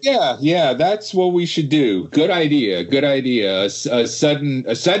watch it. Yeah, that's what we should do. Good idea. A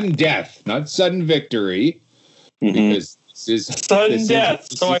sudden death, not sudden victory. Mm-hmm. Because this is sudden death.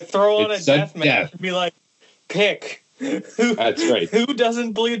 So I throw on a death match and be like, pick. That's right. Who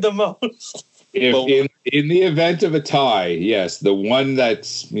doesn't bleed the most? If in the event of a tie, yes, the one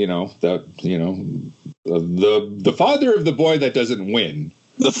that's the father of the boy that doesn't win,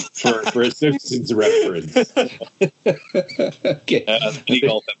 for a Simpsons reference. Okay. Mini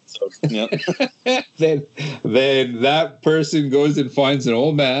golf episode. Yeah. then that person goes and finds an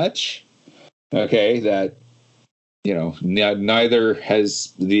old match. Okay, that neither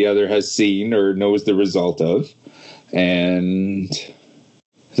has the other has seen or knows the result of, and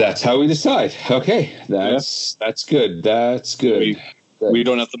that's how we decide. Okay, that's good. That's good. We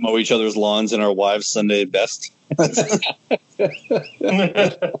don't have to mow each other's lawns in our wives' Sunday best. Like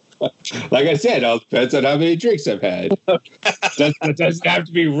I said, it all depends on how many drinks I've had. It doesn't have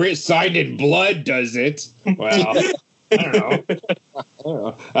to be signed in blood, does it? Well, I don't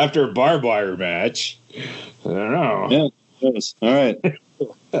know. After a barbed wire match, I don't know. Yeah, it does. All right.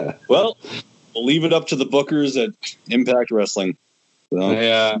 Well, we'll leave it up to the bookers at Impact Wrestling. So.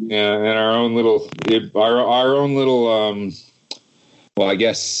 Yeah, and our own little. Well, I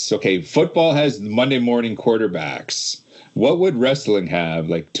guess football has Monday morning quarterbacks. What would wrestling have?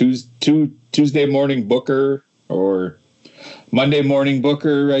 Like Tuesday morning Booker or Monday morning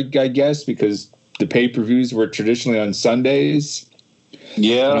Booker? I guess because the pay-per-views were traditionally on Sundays.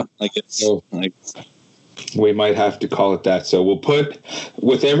 Yeah, I guess so. We might have to call it that. So we'll put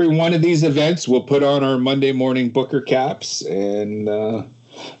with every one of these events, we'll put on our Monday morning Booker caps, and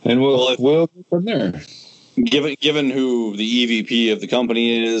we'll go from there. Given who the EVP of the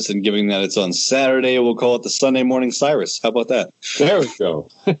company is, and given that it's on Saturday, we'll call it the Sunday Morning Cyrus. How about that? There we go.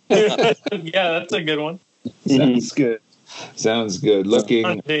 Yeah, that's a good one. Sounds good. Sounds good.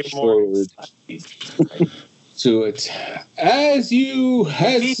 Looking forward to it. If he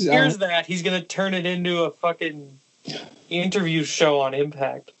hears that, he's going to turn it into a fucking interview show on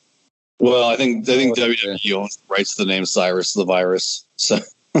Impact. Well, I think WWE owns the rights to the name Cyrus the Virus. So,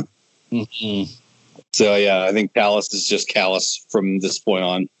 So yeah, I think Callis is just Callis from this point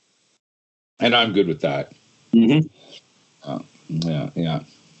on. And I'm good with that. Mm-hmm. Yeah.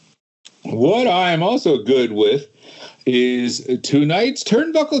 What I am also good with is tonight's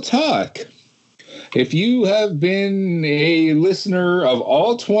Turnbuckle Talk. If you have been a listener of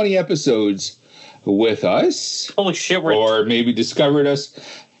all 20 episodes with us, holy shit, or maybe discovered us,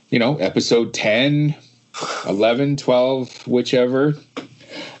 episode 10, 11, 12, whichever,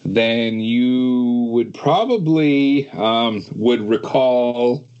 then you would probably would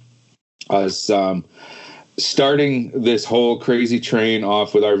recall us starting this whole crazy train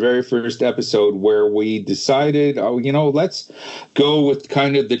off with our very first episode where we decided, let's go with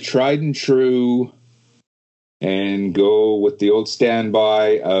kind of the tried and true and go with the old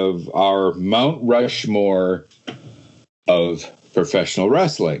standby of our Mount Rushmore of professional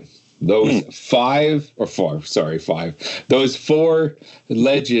wrestling. Those five. Those four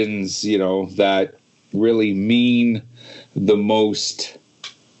legends, that really mean the most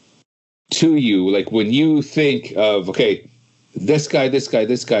to you. Like when you think of, this guy, and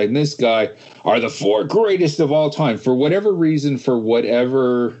this guy are the four greatest of all time for whatever reason, for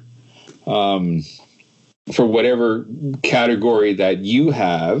whatever category that you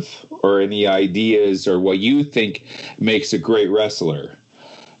have, or any ideas, or what you think makes a great wrestler.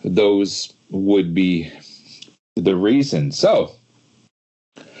 Those would be the reason. So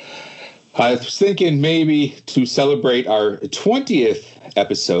I was thinking maybe to celebrate our 20th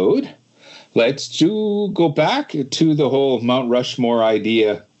episode, let's go back to the whole Mount Rushmore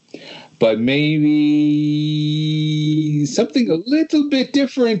idea, but maybe something a little bit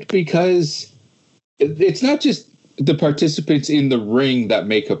different, because it's not just the participants in the ring that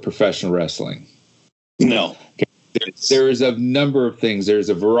make up professional wrestling. No. There is a number of things. There's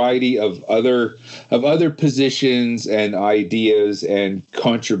a variety of other positions and ideas and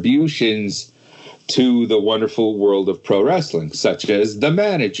contributions to the wonderful world of pro wrestling, such as the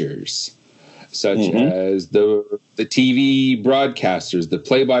managers, such as the TV broadcasters, the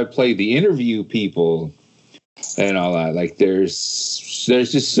play-by-play, the interview people, and all that. Like there's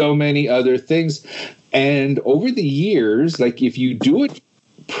just so many other things. And over the years, like if you do it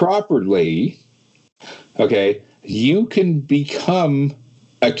properly, you can become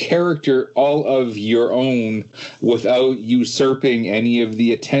a character all of your own without usurping any of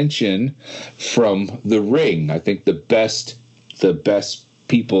the attention from the ring. I think the best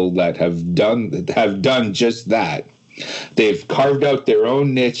people that have done just that. They've carved out their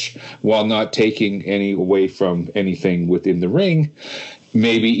own niche while not taking any away from anything within the ring,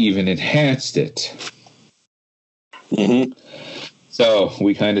 maybe even enhanced it. So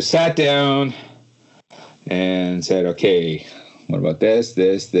we kind of sat down and said, okay, what about this,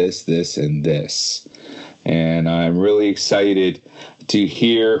 and this? And I'm really excited to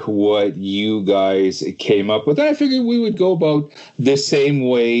hear what you guys came up with. And I figured we would go about the same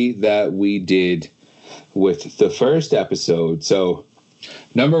way that we did with the first episode. So,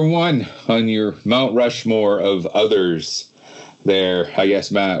 number one on your Mount Rushmore of others there, I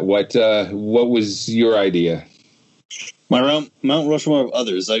guess, Matt, what was your idea? My Mount Rushmore of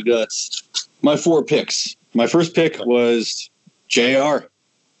others, I got my 4 picks. My first pick was JR.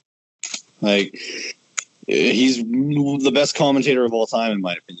 Like, he's the best commentator of all time, in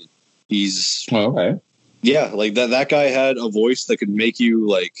my opinion. He's yeah, like that guy had a voice that could make you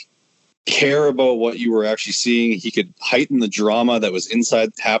like care about what you were actually seeing. He could heighten the drama that was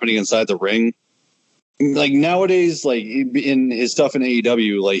happening inside the ring. Like nowadays, like in his stuff in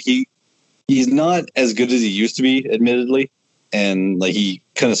AEW, like he's not as good as he used to be, admittedly. And like he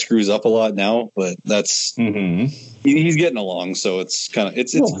kind of screws up a lot now, but that's he's getting along, so it's kind of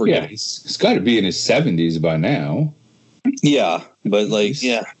it's well, forgiving. Yeah, he's got to be in his 70s by now. Yeah, but like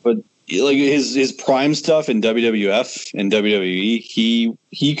his prime stuff in WWF and WWE,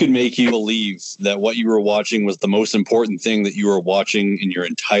 he could make you believe that what you were watching was the most important thing that you were watching in your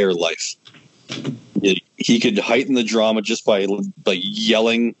entire life. He could heighten the drama just by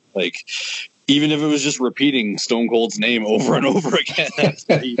yelling, like even if it was just repeating Stone Cold's name over and over again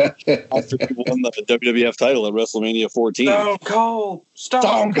after he won the WWF title at WrestleMania 14.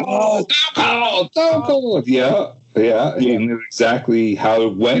 Stone Cold. Yeah. He knew exactly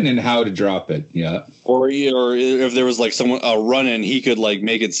when and how to drop it. Yeah. Or if there was like a run-in, he could like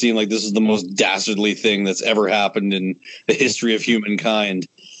make it seem like this is the most dastardly thing that's ever happened in the history of humankind.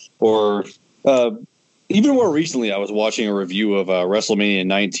 Or even more recently, I was watching a review of WrestleMania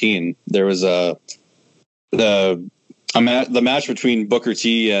 19. There was the match between Booker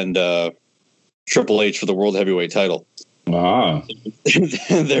T and Triple H for the World Heavyweight title. Wow.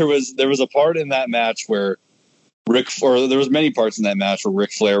 There was a part in that match where there was many parts in that match where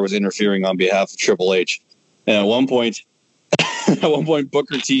Ric Flair was interfering on behalf of Triple H. And at one point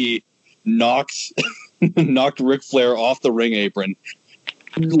Booker T knocked Ric Flair off the ring apron.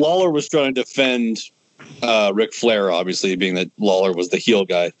 Lawler was trying to defend Ric Flair, obviously, being that Lawler was the heel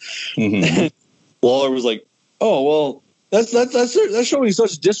guy. Lawler was like, "Oh well, that's showing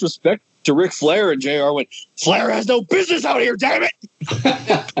such disrespect to Ric Flair." And JR went, "Flair has no business out here, damn it!"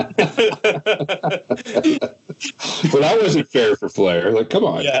 Well, that wasn't fair for Flair. Like, come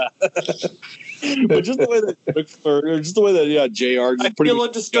on. Yeah. But just the way that JR. I feel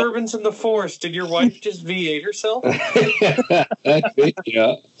a disturbance in the force. Did your wife just V8 herself?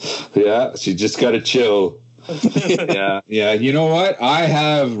 Yeah. She just got to chill. Yeah. You know what? I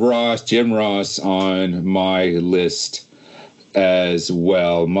have Jim Ross on my list as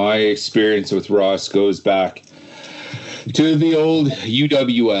well. My experience with Ross goes back to the old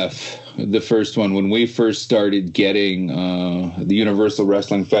UWF. The first one, when we first started getting the Universal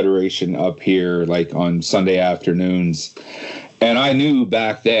Wrestling Federation up here, like on Sunday afternoons. And I knew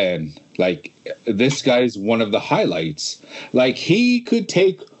back then, like, this guy's one of the highlights. Like, he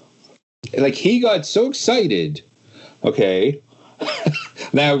got so excited. Okay.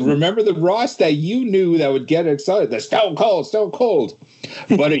 Now, remember the Ross that you knew that would get excited? The Stone Cold.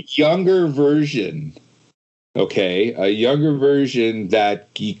 But a younger version. Okay, a younger version that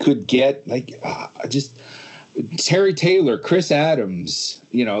you could get, like, just Terry Taylor, Chris Adams,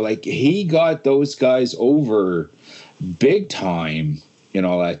 like, he got those guys over big time,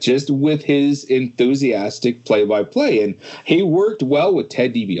 that just with his enthusiastic play-by-play. And he worked well with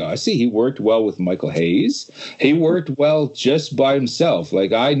Ted DiBiase. He worked well with Michael Hayes. He worked well just by himself.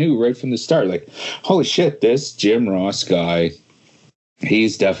 Like, I knew right from the start, like, holy shit, this Jim Ross guy,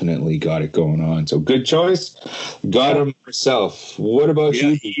 he's definitely got it going on. So good choice. Got him myself. What about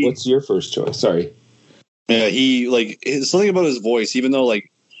you? What's your first choice? Sorry. Yeah, something about his voice, even though,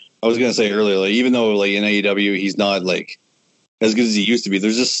 like, I was going to say earlier, like, even though, like, in AEW, he's not, like, as good as he used to be,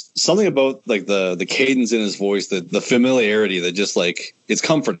 there's just something about, like, the cadence in his voice, the familiarity that just, like, it's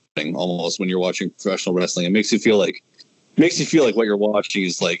comforting almost when you're watching professional wrestling. It makes you feel like what you're watching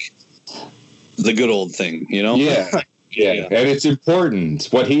is, like, the good old thing, Yeah. Yeah, and it's important.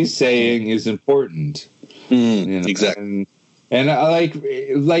 What he's saying is important. Exactly. And I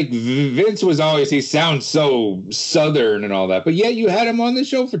like Vince was always, he sounds so Southern and all that, but yeah, you had him on the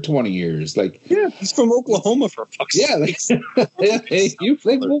show for 20 years. Like, yeah, he's from Oklahoma for fuck's sake. Yeah, what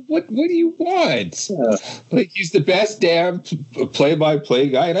do you want? Yeah. Like, he's the best damn play-by-play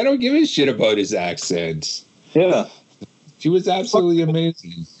guy, and I don't give a shit about his accent. Yeah, she was absolutely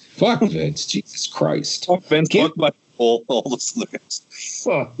amazing. Fuck Vince, Jesus Christ. Fuck Vince. Fuck my all those guys.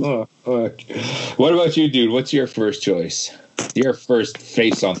 What about you, dude? What's your first choice? Your first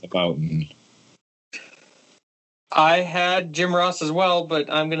face on the mountain. I had Jim Ross as well,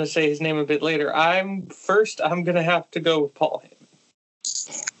 but I'm going to say his name a bit later. I'm going to have to go with Paul Heyman.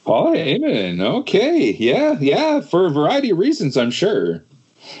 Paul Heyman, okay. Yeah, for a variety of reasons, I'm sure.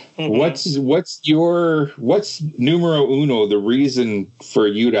 Mm-hmm. What's numero uno, the reason for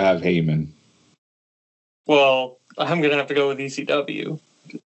you to have Heyman? Well, I'm going to have to go with ECW.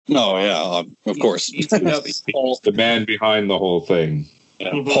 Oh, yeah, of course. ECW. He's the man behind the whole thing.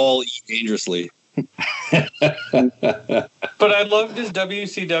 Yeah. Mm-hmm. Paul E. Dangerously. But I loved his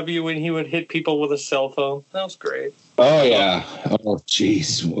WCW when he would hit people with a cell phone. That was great. Oh yeah. Oh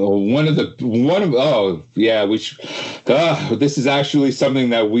jeez. This is actually something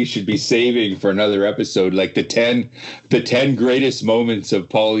that we should be saving for another episode, like the 10 greatest moments of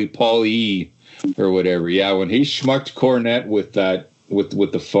Paul E. or whatever. Yeah, when he schmucked Cornette with that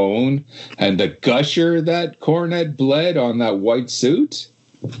with the phone and the gusher that Cornette bled on that white suit.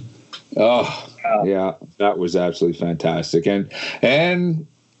 Oh, yeah, that was absolutely fantastic. And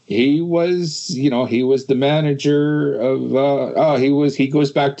he was, he was the manager of. He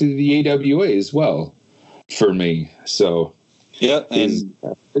goes back to the AWA as well for me. So yeah, and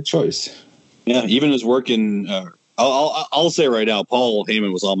good choice. Yeah, even his work in. I'll say right now, Paul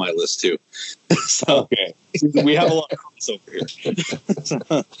Heyman was on my list too. So okay. We have a lot of crossover here.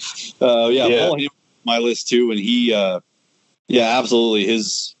 Paul Heyman was on my list too, and he, absolutely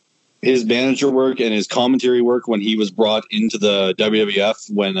his manager work and his commentary work when he was brought into the WWF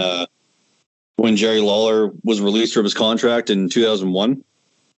when Jerry Lawler was released from his contract in 2001.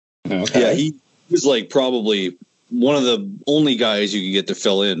 Okay. Yeah, he was like probably one of the only guys you could get to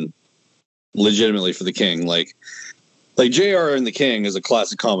fill in legitimately for the King. Like JR and the King is a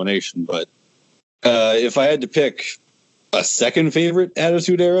classic combination, but if I had to pick a second favorite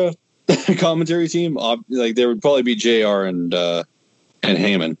Attitude Era commentary team, there would probably be JR and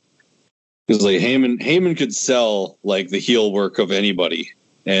Heyman, because like Heyman could sell like the heel work of anybody,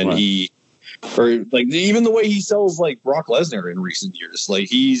 and right. Even the way he sells like Brock Lesnar in recent years, like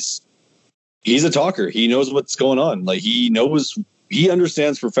he's a talker. He knows what's going on. Like he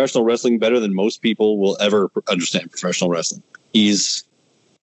understands professional wrestling better than most people will ever understand professional wrestling. He's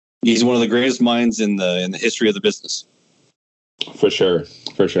one of the greatest minds in the history of the business. For sure.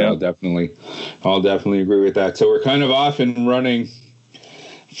 Yeah. I'll definitely agree with that. So we're kind of off and running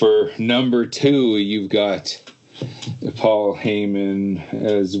for number 2. You've got Paul Heyman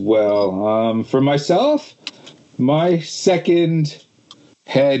as well. For myself, my second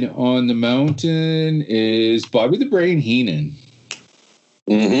head on the mountain is Bobby the Brain Heenan.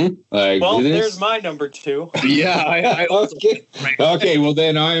 Mm-hmm. There's my number 2. Yeah. Okay. Well,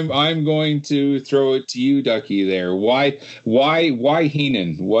 then I'm going to throw it to you, Ducky. There. Why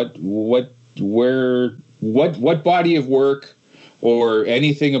Heenan? What body of work or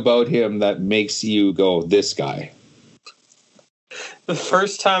anything about him that makes you go, this guy? The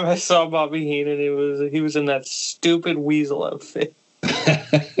first time I saw Bobby Heenan, he was in that stupid weasel outfit.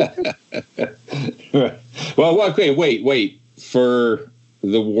 Well, okay, wait for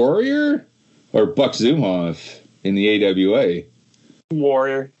the Warrior or Buck Zumhofe in the AWA?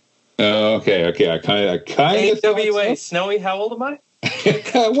 Warrior. Okay. I kind of AWA. Snowy, how old am I?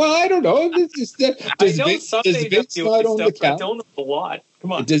 Well, I don't know. Does Vince not own the catalog? I don't know a lot.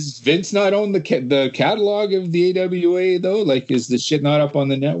 Come on. Does Vince not own the catalog of the AWA though? Like, is the shit not up on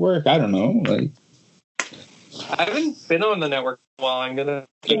the network? I don't know. Like, I haven't been on the network in a while. I'm gonna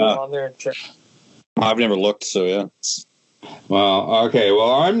get on there and check. I've never looked, so yeah. Well, okay. Well,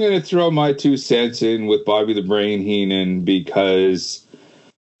 I'm going to throw my 2 cents in with Bobby the Brain Heenan because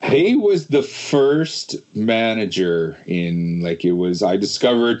he was the first manager I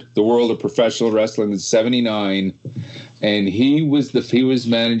discovered the world of professional wrestling in '79, and he was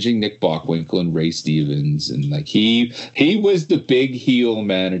managing Nick Bockwinkel and Ray Stevens, and like he was the big heel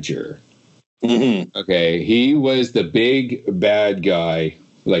manager. Mm-hmm. Okay, he was the big bad guy,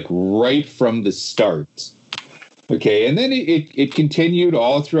 like right from the start. Okay, and then it continued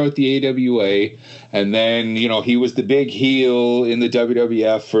all throughout the AWA, and then, he was the big heel in the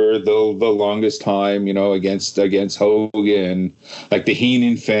WWF for the longest time, against Hogan, like the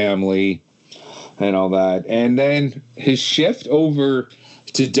Heenan family and all that. And then his shift over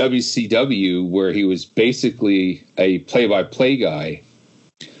to WCW, where he was basically a play-by-play guy,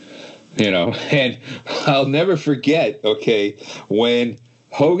 and I'll never forget, when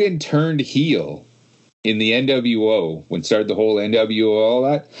Hogan turned heel in the NWO, when started the whole NWO, all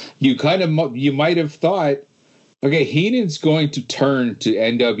that, you might have thought, okay, Heenan's going to turn to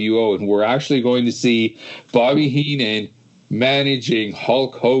NWO, and we're actually going to see Bobby Heenan managing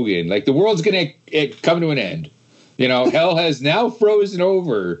Hulk Hogan. Like, the world's going to come to an end. Hell has now frozen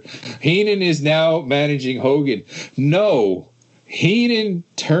over. Heenan is now managing Hogan. No, Heenan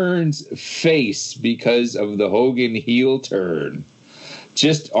turns face because of the Hogan heel turn.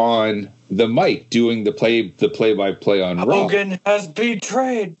 Just on the mic, doing the play-by-play on Raw. Hogan has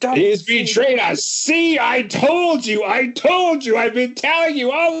betrayed. He's betrayed us. See, I told you. I've been telling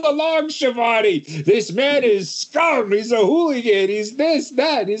you all along, Shivani. This man is scum. He's a hooligan. He's this,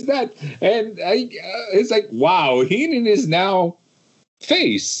 that, he's that. And it's like, wow, Heenan is now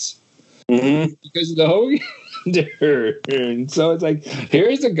face because of the Hogan turn. So it's like,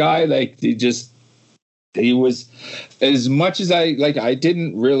 here's a guy like he was, as much as I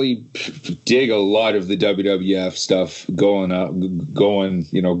didn't really dig a lot of the WWF stuff growing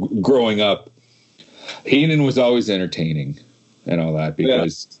up. Heenan was always entertaining and all that,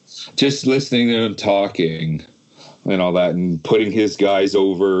 because just listening to him talking, and all that, and putting his guys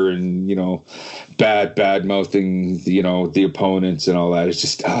over, and bad mouthing the opponents and all that. It's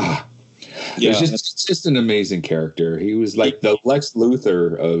just it's just an amazing character. He was like the Lex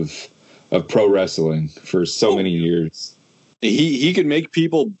Luthor of pro wrestling for so many years. He could make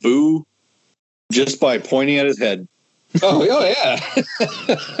people boo just by pointing at his head. Oh yeah.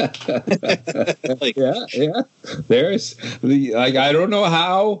 Yeah. There's I don't know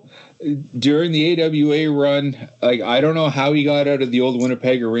how during the AWA run, I don't know how he got out of the old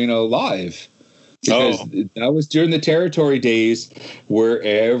Winnipeg Arena alive. Because that was during the territory days where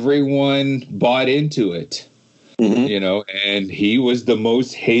everyone bought into it, and he was the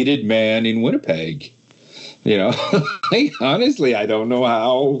most hated man in Winnipeg. Honestly, I don't know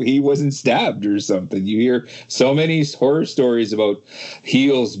how he wasn't stabbed or something. You hear so many horror stories about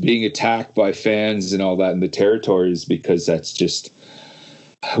heels being attacked by fans and all that in the territories, because that's just,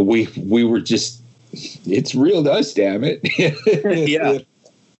 we were just, it's real to us, damn it. Yeah.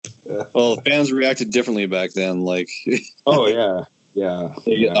 Well, fans reacted differently back then. Oh yeah. A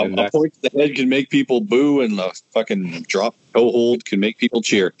point to the head can make people boo, and a fucking drop toe hold can make people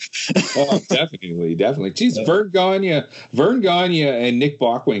cheer. Oh, definitely. Jeez, Vern Gagne and Nick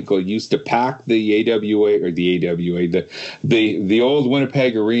Bockwinkel used to pack the the old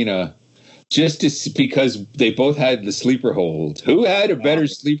Winnipeg Arena just because they both had the sleeper hold. Who had a better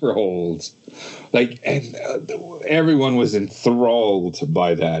sleeper hold? Everyone was enthralled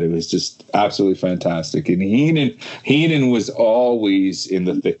by that. It was just absolutely fantastic. And Heenan was always in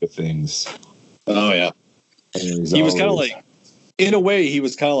the thick of things. Oh yeah, he was kind of like, in a way, he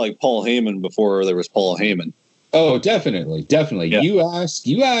was kind of like Paul Heyman before there was Paul Heyman. Oh, definitely. Yeah.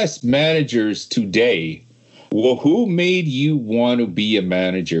 You ask managers today, well, who made you want to be a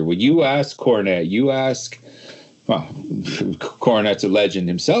manager? Well, you ask Cornette. You ask. Well, Cornette's a legend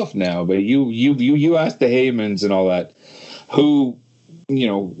himself now, but you ask the Heymans and all that, who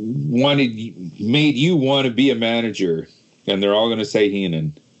made you want to be a manager, and they're all going to say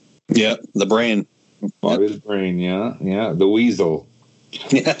Heenan. Yeah, the brain. Probably the brain. Yeah, the weasel.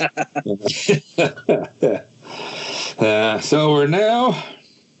 So we're now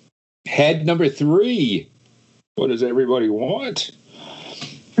head number 3. What does everybody want?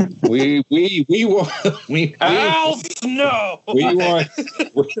 We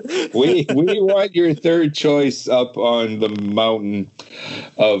want your third choice up on the mountain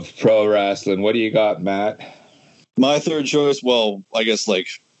of pro wrestling. What do you got, Matt? My third choice, well, I guess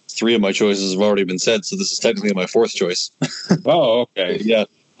 3 of my choices have already been said, so this is technically my 4th choice. Oh, okay. Yeah,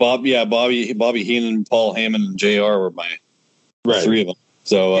 Bobby Heenan, Paul Heyman, and JR were my 3 of them.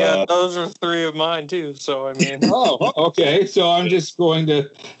 So those are 3 of mine too. So I mean, oh, okay. So I'm just going to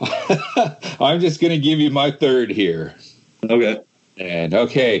give you my 3rd here. Okay. And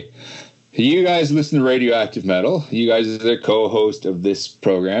you guys listen to Radioactive Metal. You guys are the co-host of this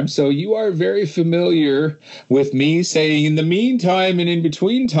program, so you are very familiar with me saying "in the meantime" and "in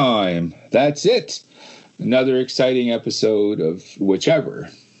between time." That's it. Another exciting episode of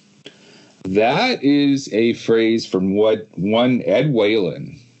whichever. That is a phrase from one Ed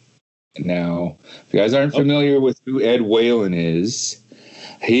Whalen. Now, if you guys aren't familiar with who Ed Whalen is,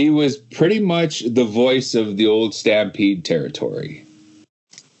 he was pretty much the voice of the old Stampede territory.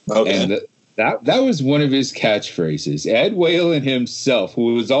 Okay. And that was one of his catchphrases. Ed Whalen himself,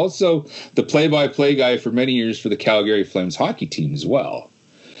 who was also the play-by-play guy for many years for the Calgary Flames hockey team as well.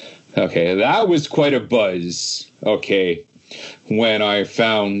 Okay, that was quite a buzz. Okay. When I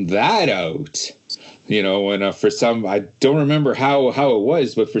found that out, when I don't remember how it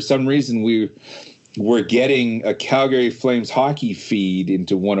was, but for some reason we were getting a Calgary Flames hockey feed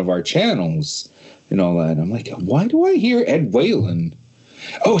into one of our channels and all that. I'm like, why do I hear Ed Whalen?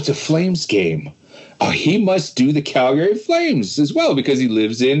 Oh, it's a Flames game. Oh, he must do the Calgary Flames as well because he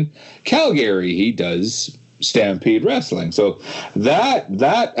lives in Calgary. He does Stampede Wrestling. So that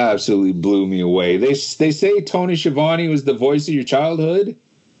absolutely blew me away. They say Tony Schiavone was the voice of your childhood.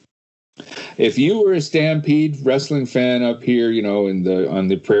 If you were a Stampede Wrestling fan up here, on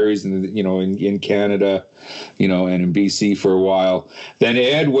the prairies and in Canada, and in BC for a while, then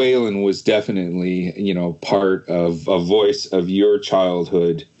Ed Whalen was definitely part of a voice of your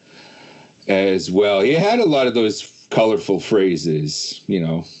childhood as well. He had a lot of those colorful phrases,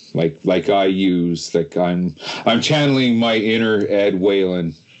 like I use, I'm channeling my inner Ed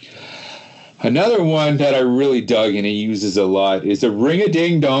Whalen. Another one that I really dug and he uses a lot is a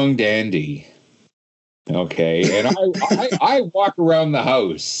ring-a-ding-dong dandy. Okay, and I walk around the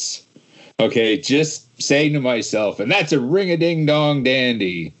house, just saying to myself, and that's a ring-a-ding-dong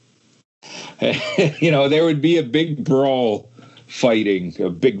dandy. There would be a big brawl fighting a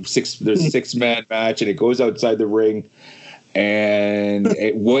big there's a 6-man match, and it goes outside the ring, and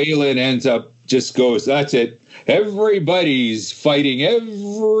Waylon ends up just goes, that's it. Everybody's fighting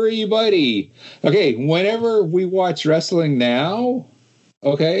everybody. Okay, whenever we watch wrestling now,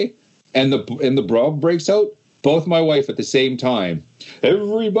 okay, and the brawl breaks out, both my wife at the same time.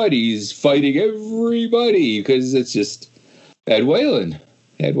 Everybody's fighting everybody because it's just Ed Whalen,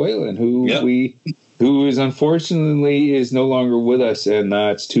 who is unfortunately is no longer with us, and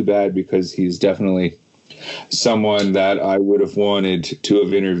that's too bad because he's definitely someone that I would have wanted to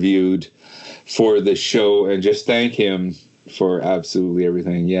have interviewed for the show and just thank him for absolutely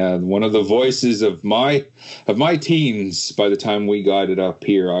everything. Yeah, one of the voices of my teens. By the time we got it up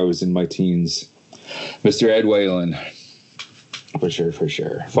here, I was in my teens. Mr. Ed Whalen. For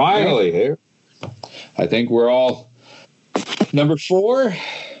sure. Finally, here. I think we're all number 4.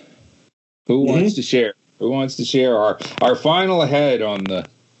 Who wants to share? Who wants to share our final head on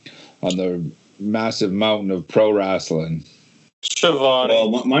the massive mountain of pro wrestling? Shivani.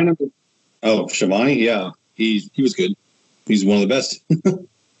 Well, my number. Oh, Shivani. Yeah, he was good. He's one of the best.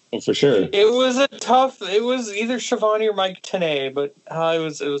 Oh, for sure. It was either Shivani or Mike Tenay, but it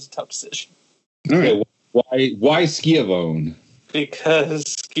was a tough decision. All right. Why Schiavone? Because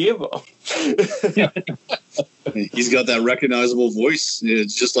Schiavone. He's got that recognizable voice.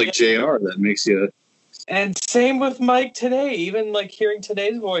 It's just like JR that makes you. And same with Mike Tenay. Even like hearing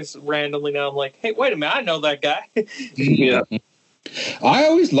today's voice randomly now, I'm like, hey, wait a minute, I know that guy. Yeah. I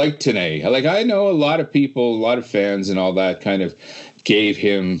always liked Tenay. Like, I know a lot of people, a lot of fans and all that kind of gave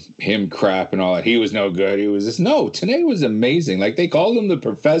him crap and all that. He was no good. He was just, no, Tenay was amazing. Like, they called him the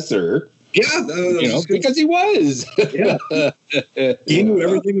professor. Yeah. Because he was. Yeah. He knew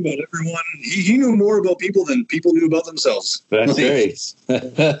everything about everyone. He knew more about people than people knew about themselves. That's right.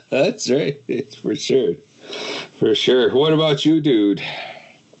 That's right. For sure. For sure. What about you, dude?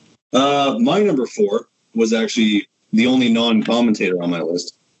 My number 4 was actually the only non-commentator on my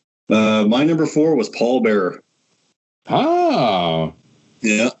list. My number 4 was Paul Bearer. Oh.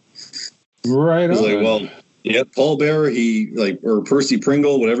 Yeah. Right on. Like, well, yeah, Paul Bearer, or Percy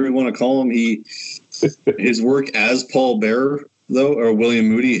Pringle, whatever you want to call him, his work as Paul Bearer, though, or William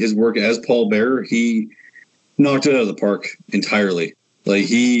Moody, his work as Paul Bearer, he knocked it out of the park entirely. Like,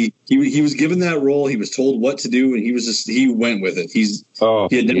 he was given that role, he was told what to do, and he went with it. He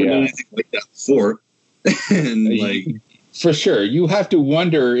had never done anything like that before. And for sure, you have to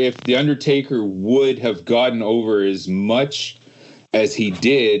wonder if the Undertaker would have gotten over as much as he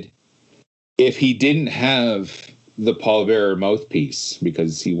did if he didn't have the Paul Bearer mouthpiece,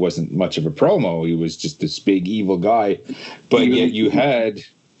 because he wasn't much of a promo. He was just this big evil guy, but yet you had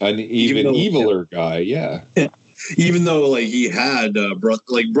an even eviler guy. Yeah. Even though like he had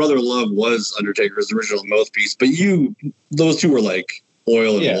Brother Love was Undertaker's original mouthpiece, but those two were like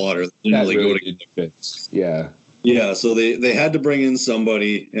oil and water. They didn't really go together. Yeah. Yeah. So they had to bring in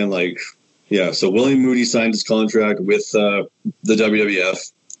somebody, and so William Moody signed his contract with the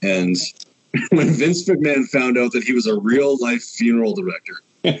WWF, and when Vince McMahon found out that he was a real life funeral director,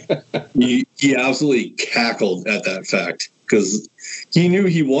 he absolutely cackled at that fact, because he knew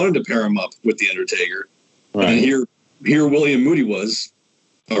he wanted to pair him up with the Undertaker. Right. And here William Moody was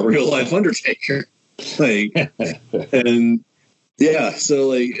a real life Undertaker. And I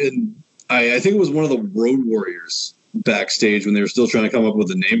think it was one of the Road Warriors backstage when they were still trying to come up with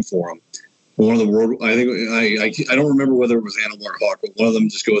a name for him. One of the I don't remember whether it was Animal or Hawk, but one of them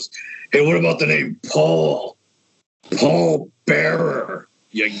just goes, "Hey, what about the name Paul Bearer?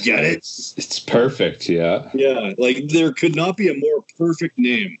 You get it? It's perfect." Yeah. Yeah. Like, there could not be a more perfect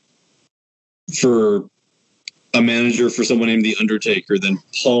name for a manager for someone named The Undertaker than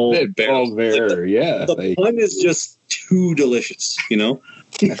Paul Bearer. Paul Bearer, yeah. The pun is just too delicious,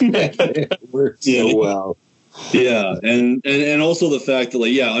 It works so well. Yeah, and also the fact that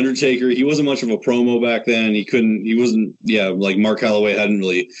Undertaker, he wasn't much of a promo back then. Like Mark Calloway hadn't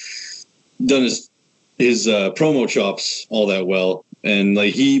really done his promo chops all that well. And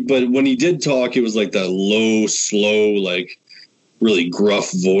but when he did talk, it was like that low, slow, like really gruff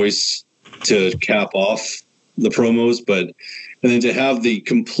voice to cap off the promos. And then to have the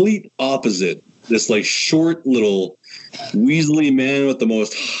complete opposite, this like short little weaselly man with the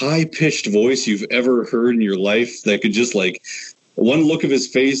most high-pitched voice you've ever heard in your life, that could just like one look of his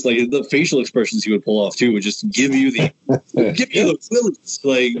face, like the facial expressions he would pull off too, would just give you the willies.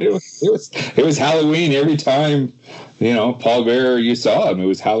 Like it was Halloween every time, Paul Bearer, you saw him. It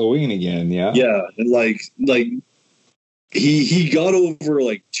was Halloween again. Yeah. Yeah. And like he got over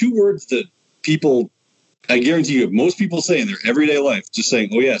like 2 words that people, I guarantee you, most people say in their everyday life, just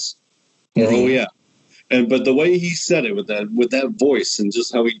saying, "Oh yes," or "Oh yeah." but the way he said it with that voice and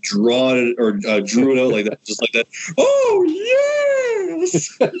just how he drew it out like that, just like that. Oh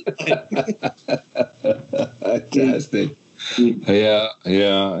yes! Fantastic. Yeah.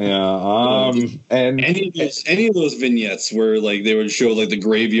 And any of those vignettes where like they would show like the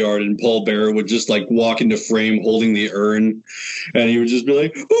graveyard and Paul Bearer would just like walk into frame holding the urn, and he would just be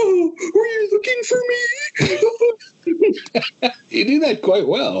like, "Oh, were you looking for me?" You do that quite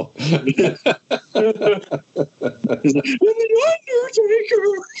well.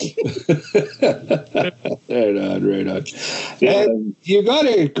 Right on. Yeah. And you got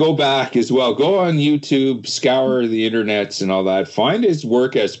to go back as well. Go on YouTube, scour the internets and all that. Find his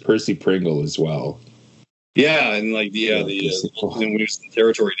work as Percy Pringle as well. Yeah, and like when he was in the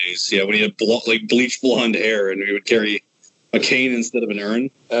territory days, when he had bleached blonde hair and he would carry a cane instead of an urn.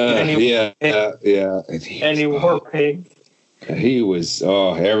 And he wore pink. He was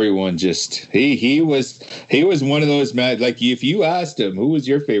everyone just he was one of those like if you asked him who was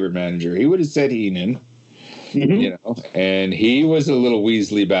your favorite manager, he would have said Heenan. Mm-hmm. And he was a little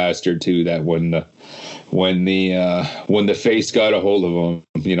Weasley bastard too, that when the face got a hold of him,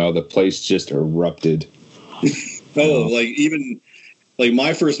 the place just erupted. Even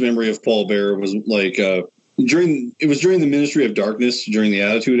my first memory of Paul Bearer was like during the Ministry of Darkness during the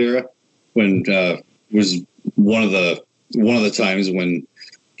Attitude Era, when was one of the times when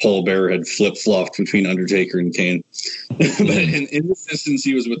Paul Bearer had flip-flopped between Undertaker and Kane. But in this instance,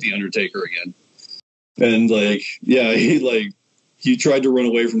 he was with the Undertaker again, and he tried to run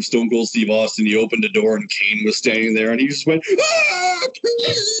away from Stone Cold Steve Austin. He opened the door and Kane was standing there, and he just went, "Ah!"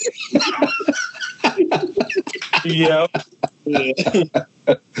 Yep.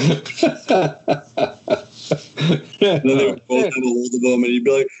 And then they would both have a hold of him, and he'd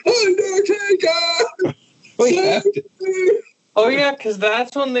be like, "Undertaker!" Oh yeah, because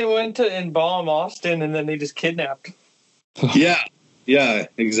that's when they went to embalm Austin, and then they just kidnapped. Yeah,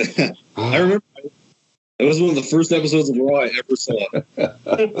 exactly. I remember that was one of the first episodes of Raw I ever saw.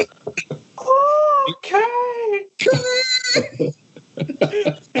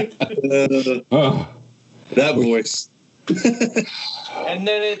 That voice. And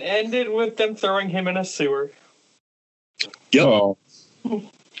then it ended with them throwing him in a sewer. Yep. Oh.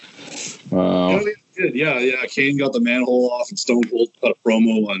 Wow. Yeah. Kane got the manhole off, and Stone Cold cut a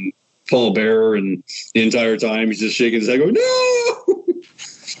promo on Paul Bearer, and the entire time he's just shaking his head, going, "No!"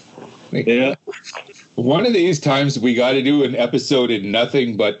 Yeah. One of these times we got to do an episode in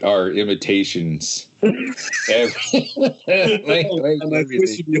nothing but our imitations. My voice would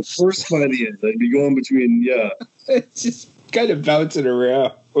be a force by the end. I'd be going between, It's just kind of bouncing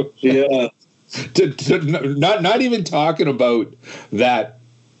around. Yeah. Not even talking about that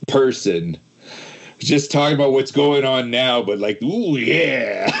person. Just talking about what's going on now, but like, ooh,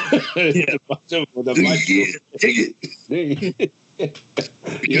 yeah. Yeah.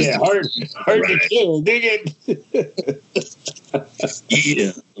 Yeah, hard to kill. Dig it.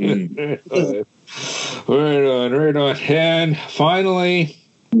 Yeah. Right on. And finally,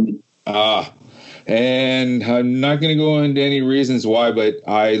 and I'm not going to go into any reasons why, but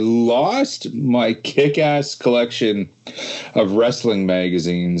I lost my kick-ass collection of wrestling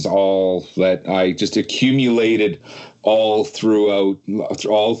magazines, all that I just accumulated all throughout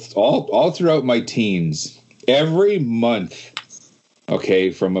my teens. Every month.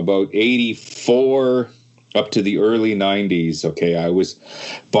 Okay, from about 84 up to the early 90s, okay, I was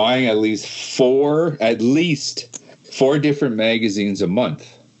buying at least four different magazines a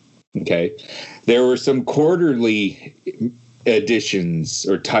month, okay? There were some quarterly editions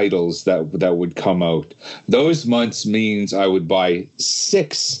or titles that would come out. Those months means I would buy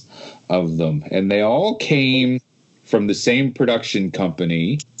 6 of them, and they all came from the same production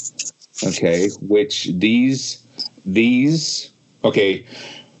company, okay, which these okay,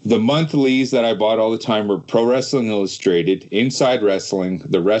 the monthlies that I bought all the time were Pro Wrestling Illustrated, Inside Wrestling,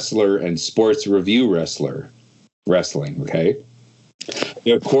 The Wrestler, and Sports Review Wrestling, okay?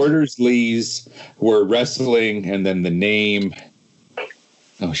 The quarterlies were Wrestling, and then the Name.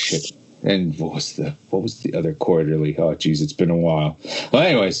 Oh, shit. And what was the other quarterly? Oh, geez, it's been a while. Well,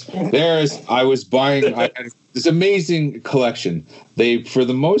 anyways, I was buying I had this amazing collection. For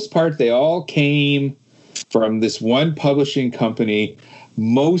the most part, they all came from this one publishing company,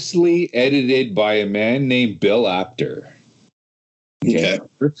 mostly edited by a man named Bill Apter. Okay.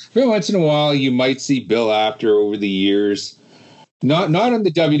 Every once in a while, you might see Bill Apter over the years. Not on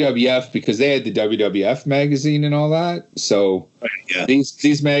the WWF, because they had the WWF magazine and all that. So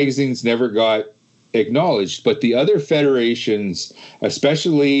these magazines never got acknowledged. But the other federations,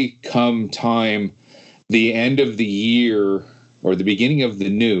 especially come time the end of the year or the beginning of the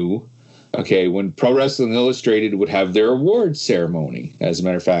new, Okay, when Pro Wrestling Illustrated would have their awards ceremony. As a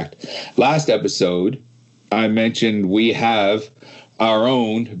matter of fact, last episode, I mentioned we have our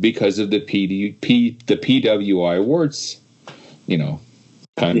own because of the PWI awards,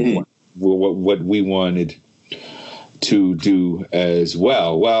 kind of what we wanted to do as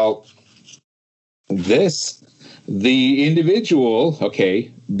well. Well, the individual,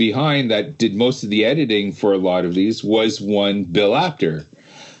 behind that did most of the editing for a lot of these was one Bill Apter.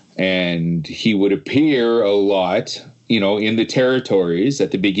 And he would appear a lot, in the territories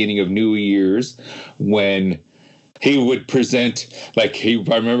at the beginning of New Year's when he would present, I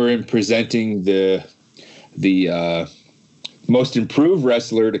remember him presenting the most improved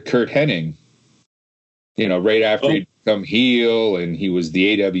wrestler to Kurt Hennig, right after he'd become heel and he was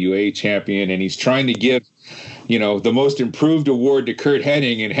the AWA champion, and he's trying to give, the most improved award to Kurt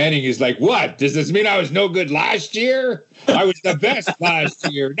Hennig, and Hennig is like, what? Does this mean I was no good last year? I was the best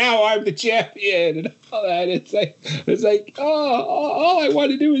last year. Now I'm the champion and all that. It's like, all I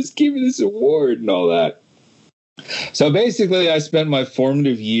want to do is give you this award and all that. So basically, I spent my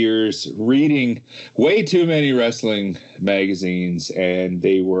formative years reading way too many wrestling magazines, and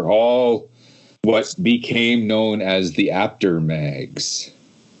they were all what became known as the Apter mags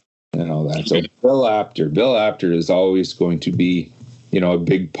and all that. So Bill Apter is always going to be, a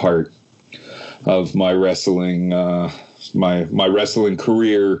big part of my wrestling, my wrestling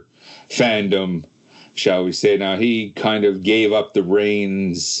career fandom, shall we say. Now, he kind of gave up the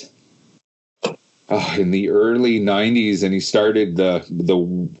reins in the early 90s, and he started the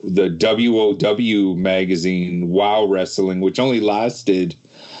WOW magazine, Wow Wrestling, which only lasted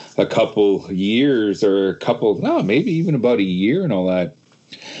a couple years maybe even about a year and all that.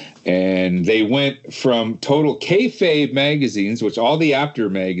 And they went from total kayfabe magazines, which all the Apter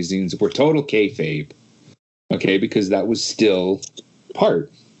magazines were total kayfabe, because that was still part.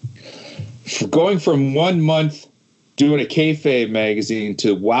 For going from 1 month doing a kayfabe magazine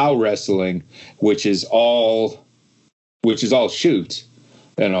to Wow Wrestling, which is all shoot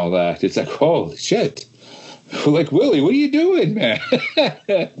and all that. It's like, holy shit. Like, Willie, what are you doing, man?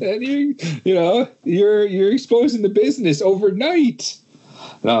 You're exposing the business overnight.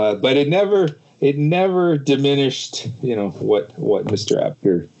 But it never diminished, what Mr.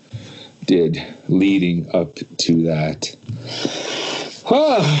 Apter did leading up to that.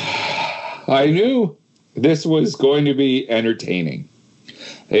 I knew this was going to be entertaining.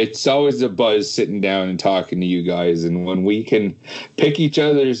 It's always a buzz sitting down and talking to you guys, and when we can pick each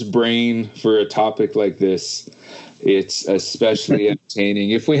other's brain for a topic like this, it's especially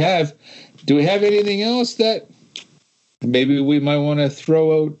entertaining. Do we have anything else that maybe we might want to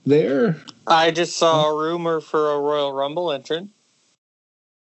throw out there? I just saw a rumor for a Royal Rumble entrant.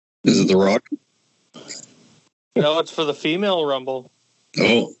 Is it The Rock? No, it's for the female Rumble.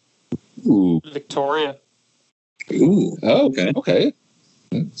 Oh. Ooh. Victoria. Ooh. Oh, okay.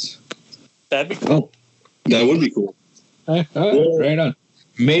 That'd be cool. That would be cool. Right on.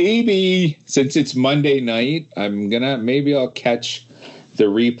 Maybe, since it's Monday night, maybe I'll catch the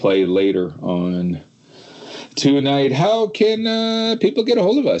replay later on tonight. How can people get a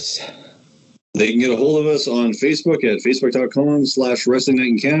hold of us? They can get a hold of us on Facebook at facebook.com/Wrestling Night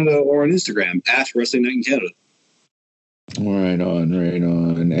in Canada or on Instagram at Wrestling Night in Canada. Right on.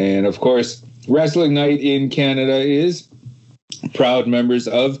 And of course, Wrestling Night in Canada is proud members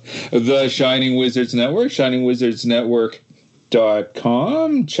of the Shining Wizards Network,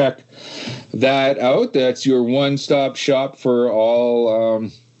 shiningwizardsnetwork.com. Check that out. That's your one-stop shop for all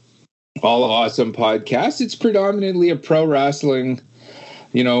awesome podcasts. It's predominantly a pro wrestling,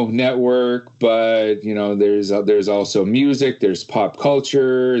 network, but there's also music, there's pop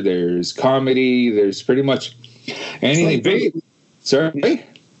culture, there's comedy, there's pretty much anything. Sorry?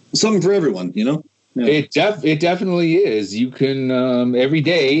 Something for everyone, Yeah. It definitely is. You can every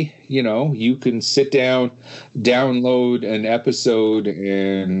day, you can sit down, download an episode,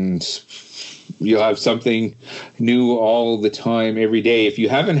 and you'll have something new all the time, every day. If you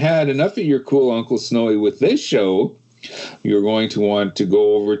haven't had enough of your cool Uncle Snowy with this show, you're going to want to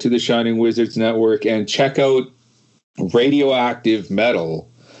go over to the Shining Wizards Network and check out Radioactive Metal,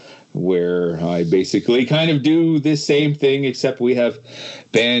 where I basically kind of do this same thing, except we have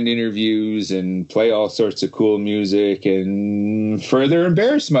band interviews and play all sorts of cool music and further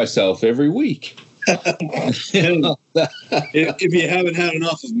embarrass myself every week. If you haven't had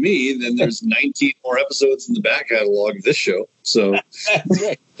enough of me, then there's 19 more episodes in the back catalog of this show. So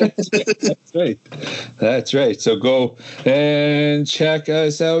That's right. So go and check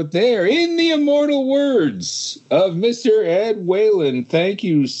us out there. In the immortal words of Mr. Ed Whalen, thank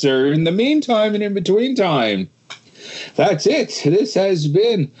you, sir. In the meantime and in between time, that's it. This has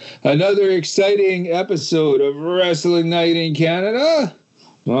been another exciting episode of Wrestling Night in Canada.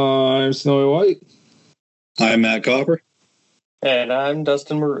 I'm Snowy White. I'm Matt Copper. And I'm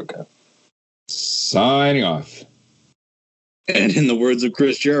Dustin Maruka. Signing off. And in the words of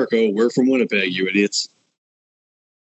Chris Jericho, we're from Winnipeg, you idiots.